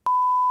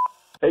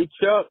 Hey,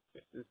 Chuck.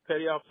 This is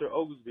Petty Officer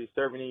Oglesby,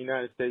 serving in the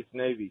United States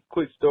Navy.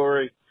 Quick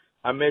story.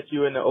 I met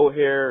you in the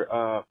O'Hare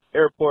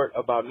airport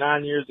about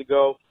 9 years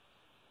ago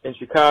in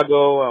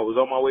Chicago. I was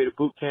on my way to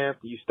boot camp.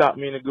 You stopped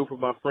me in a group of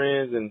my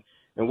friends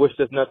and wished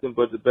us nothing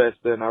but the best.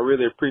 And I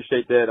really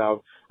appreciate that.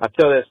 I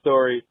tell that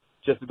story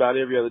just about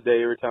every other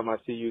day, every time I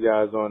see you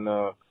guys on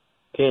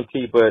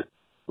TNT. But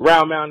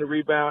round mound to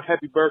rebound.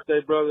 Happy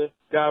birthday, brother.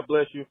 God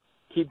bless you.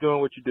 Keep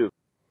doing what you do.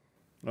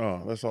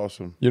 Oh, that's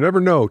awesome. You never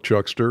know,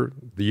 Chuckster,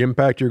 the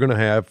impact you're going to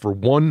have for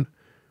one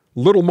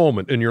little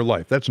moment in your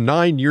life. That's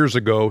 9 years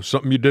ago,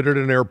 something you did at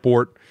an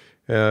airport,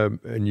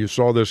 and you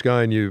saw this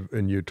guy and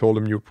you told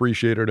him you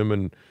appreciated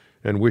him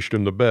and wished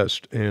him the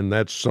best. And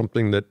that's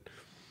something that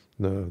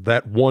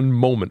that one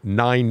moment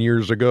 9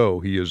 years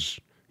ago, he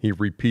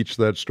repeats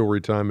that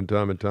story time and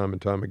time and time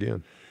and time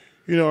again.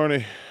 You know,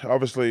 Ernie,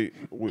 obviously,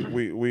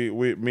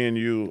 we me and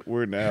you,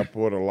 we're in the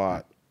airport a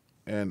lot.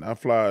 And I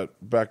fly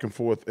back and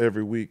forth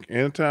every week.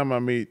 Anytime I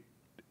meet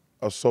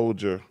a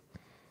soldier,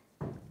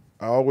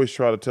 I always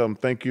try to tell them,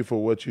 thank you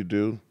for what you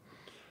do.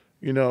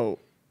 You know,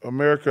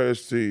 America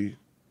is the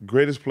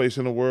greatest place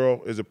in the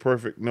world. Is it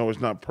perfect? No,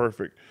 it's not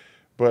perfect.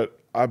 But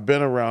I've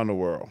been around the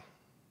world.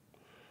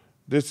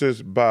 This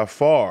is by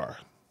far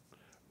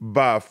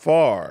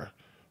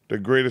the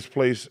greatest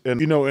place. And,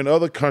 you know, in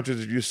other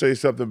countries, if you say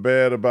something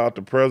bad about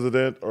the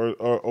president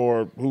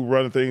or who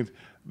run things,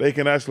 they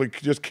can actually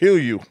just kill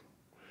you.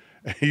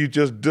 And you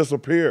just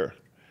disappear.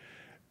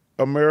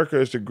 America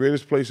is the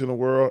greatest place in the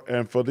world,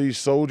 and for these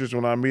soldiers,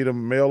 when I meet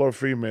them, male or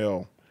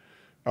female,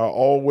 I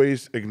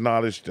always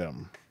acknowledge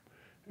them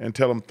and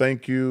tell them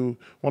thank you.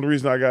 One of the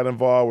reasons I got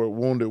involved with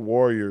Wounded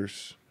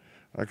Warriors,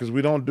 because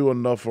we don't do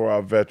enough for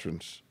our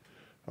veterans.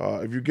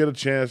 If you get a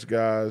chance,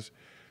 guys,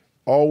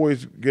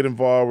 always get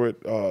involved with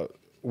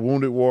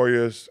Wounded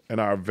Warriors and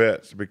our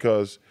vets,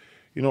 because,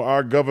 you know,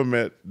 our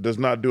government does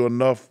not do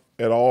enough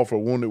at all for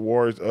Wounded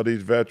Warriors or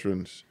these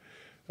veterans.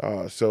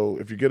 So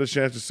if you get a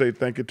chance to say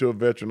thank you to a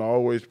veteran,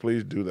 always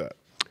please do that.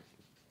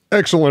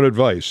 Excellent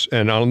advice.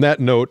 And on that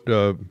note,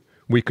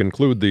 we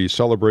conclude the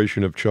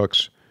celebration of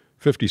Chuck's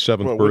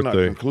 57th Well, birthday.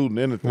 we're not concluding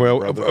anything, well,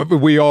 brother.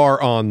 we are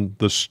on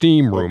the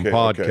Steam Room Okay,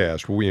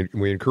 podcast. We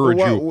encourage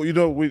you. You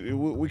know,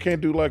 we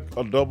can't do like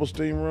a double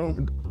steam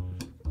room.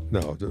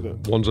 No,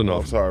 one's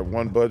enough. Oh, sorry,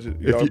 one budget.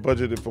 Y'all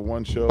budgeted for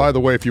one show. By the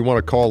way, if you want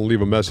to call and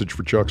leave a message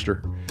for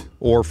Chuckster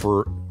or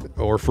for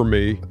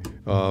me,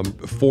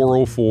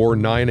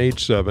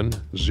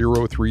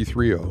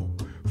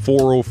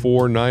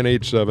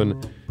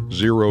 404-987-0330.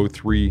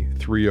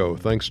 404-987-0330.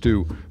 Thanks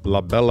to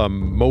La Bella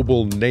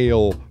Mobile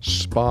Nail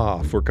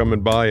Spa for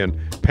coming by and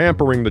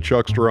pampering the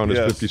Chuckster on his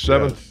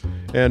 57th. Yes.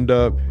 And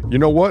you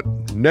know what?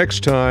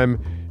 Next time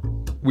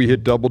we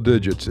hit double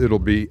digits, it'll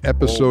be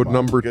episode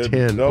number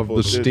 10 of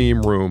the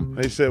Steam Room.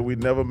 They said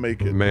we'd never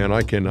make it. Man,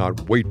 I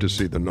cannot wait to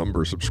see the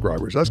number of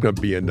subscribers. That's going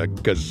to be in the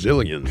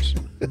gazillions.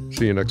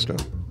 See you next time.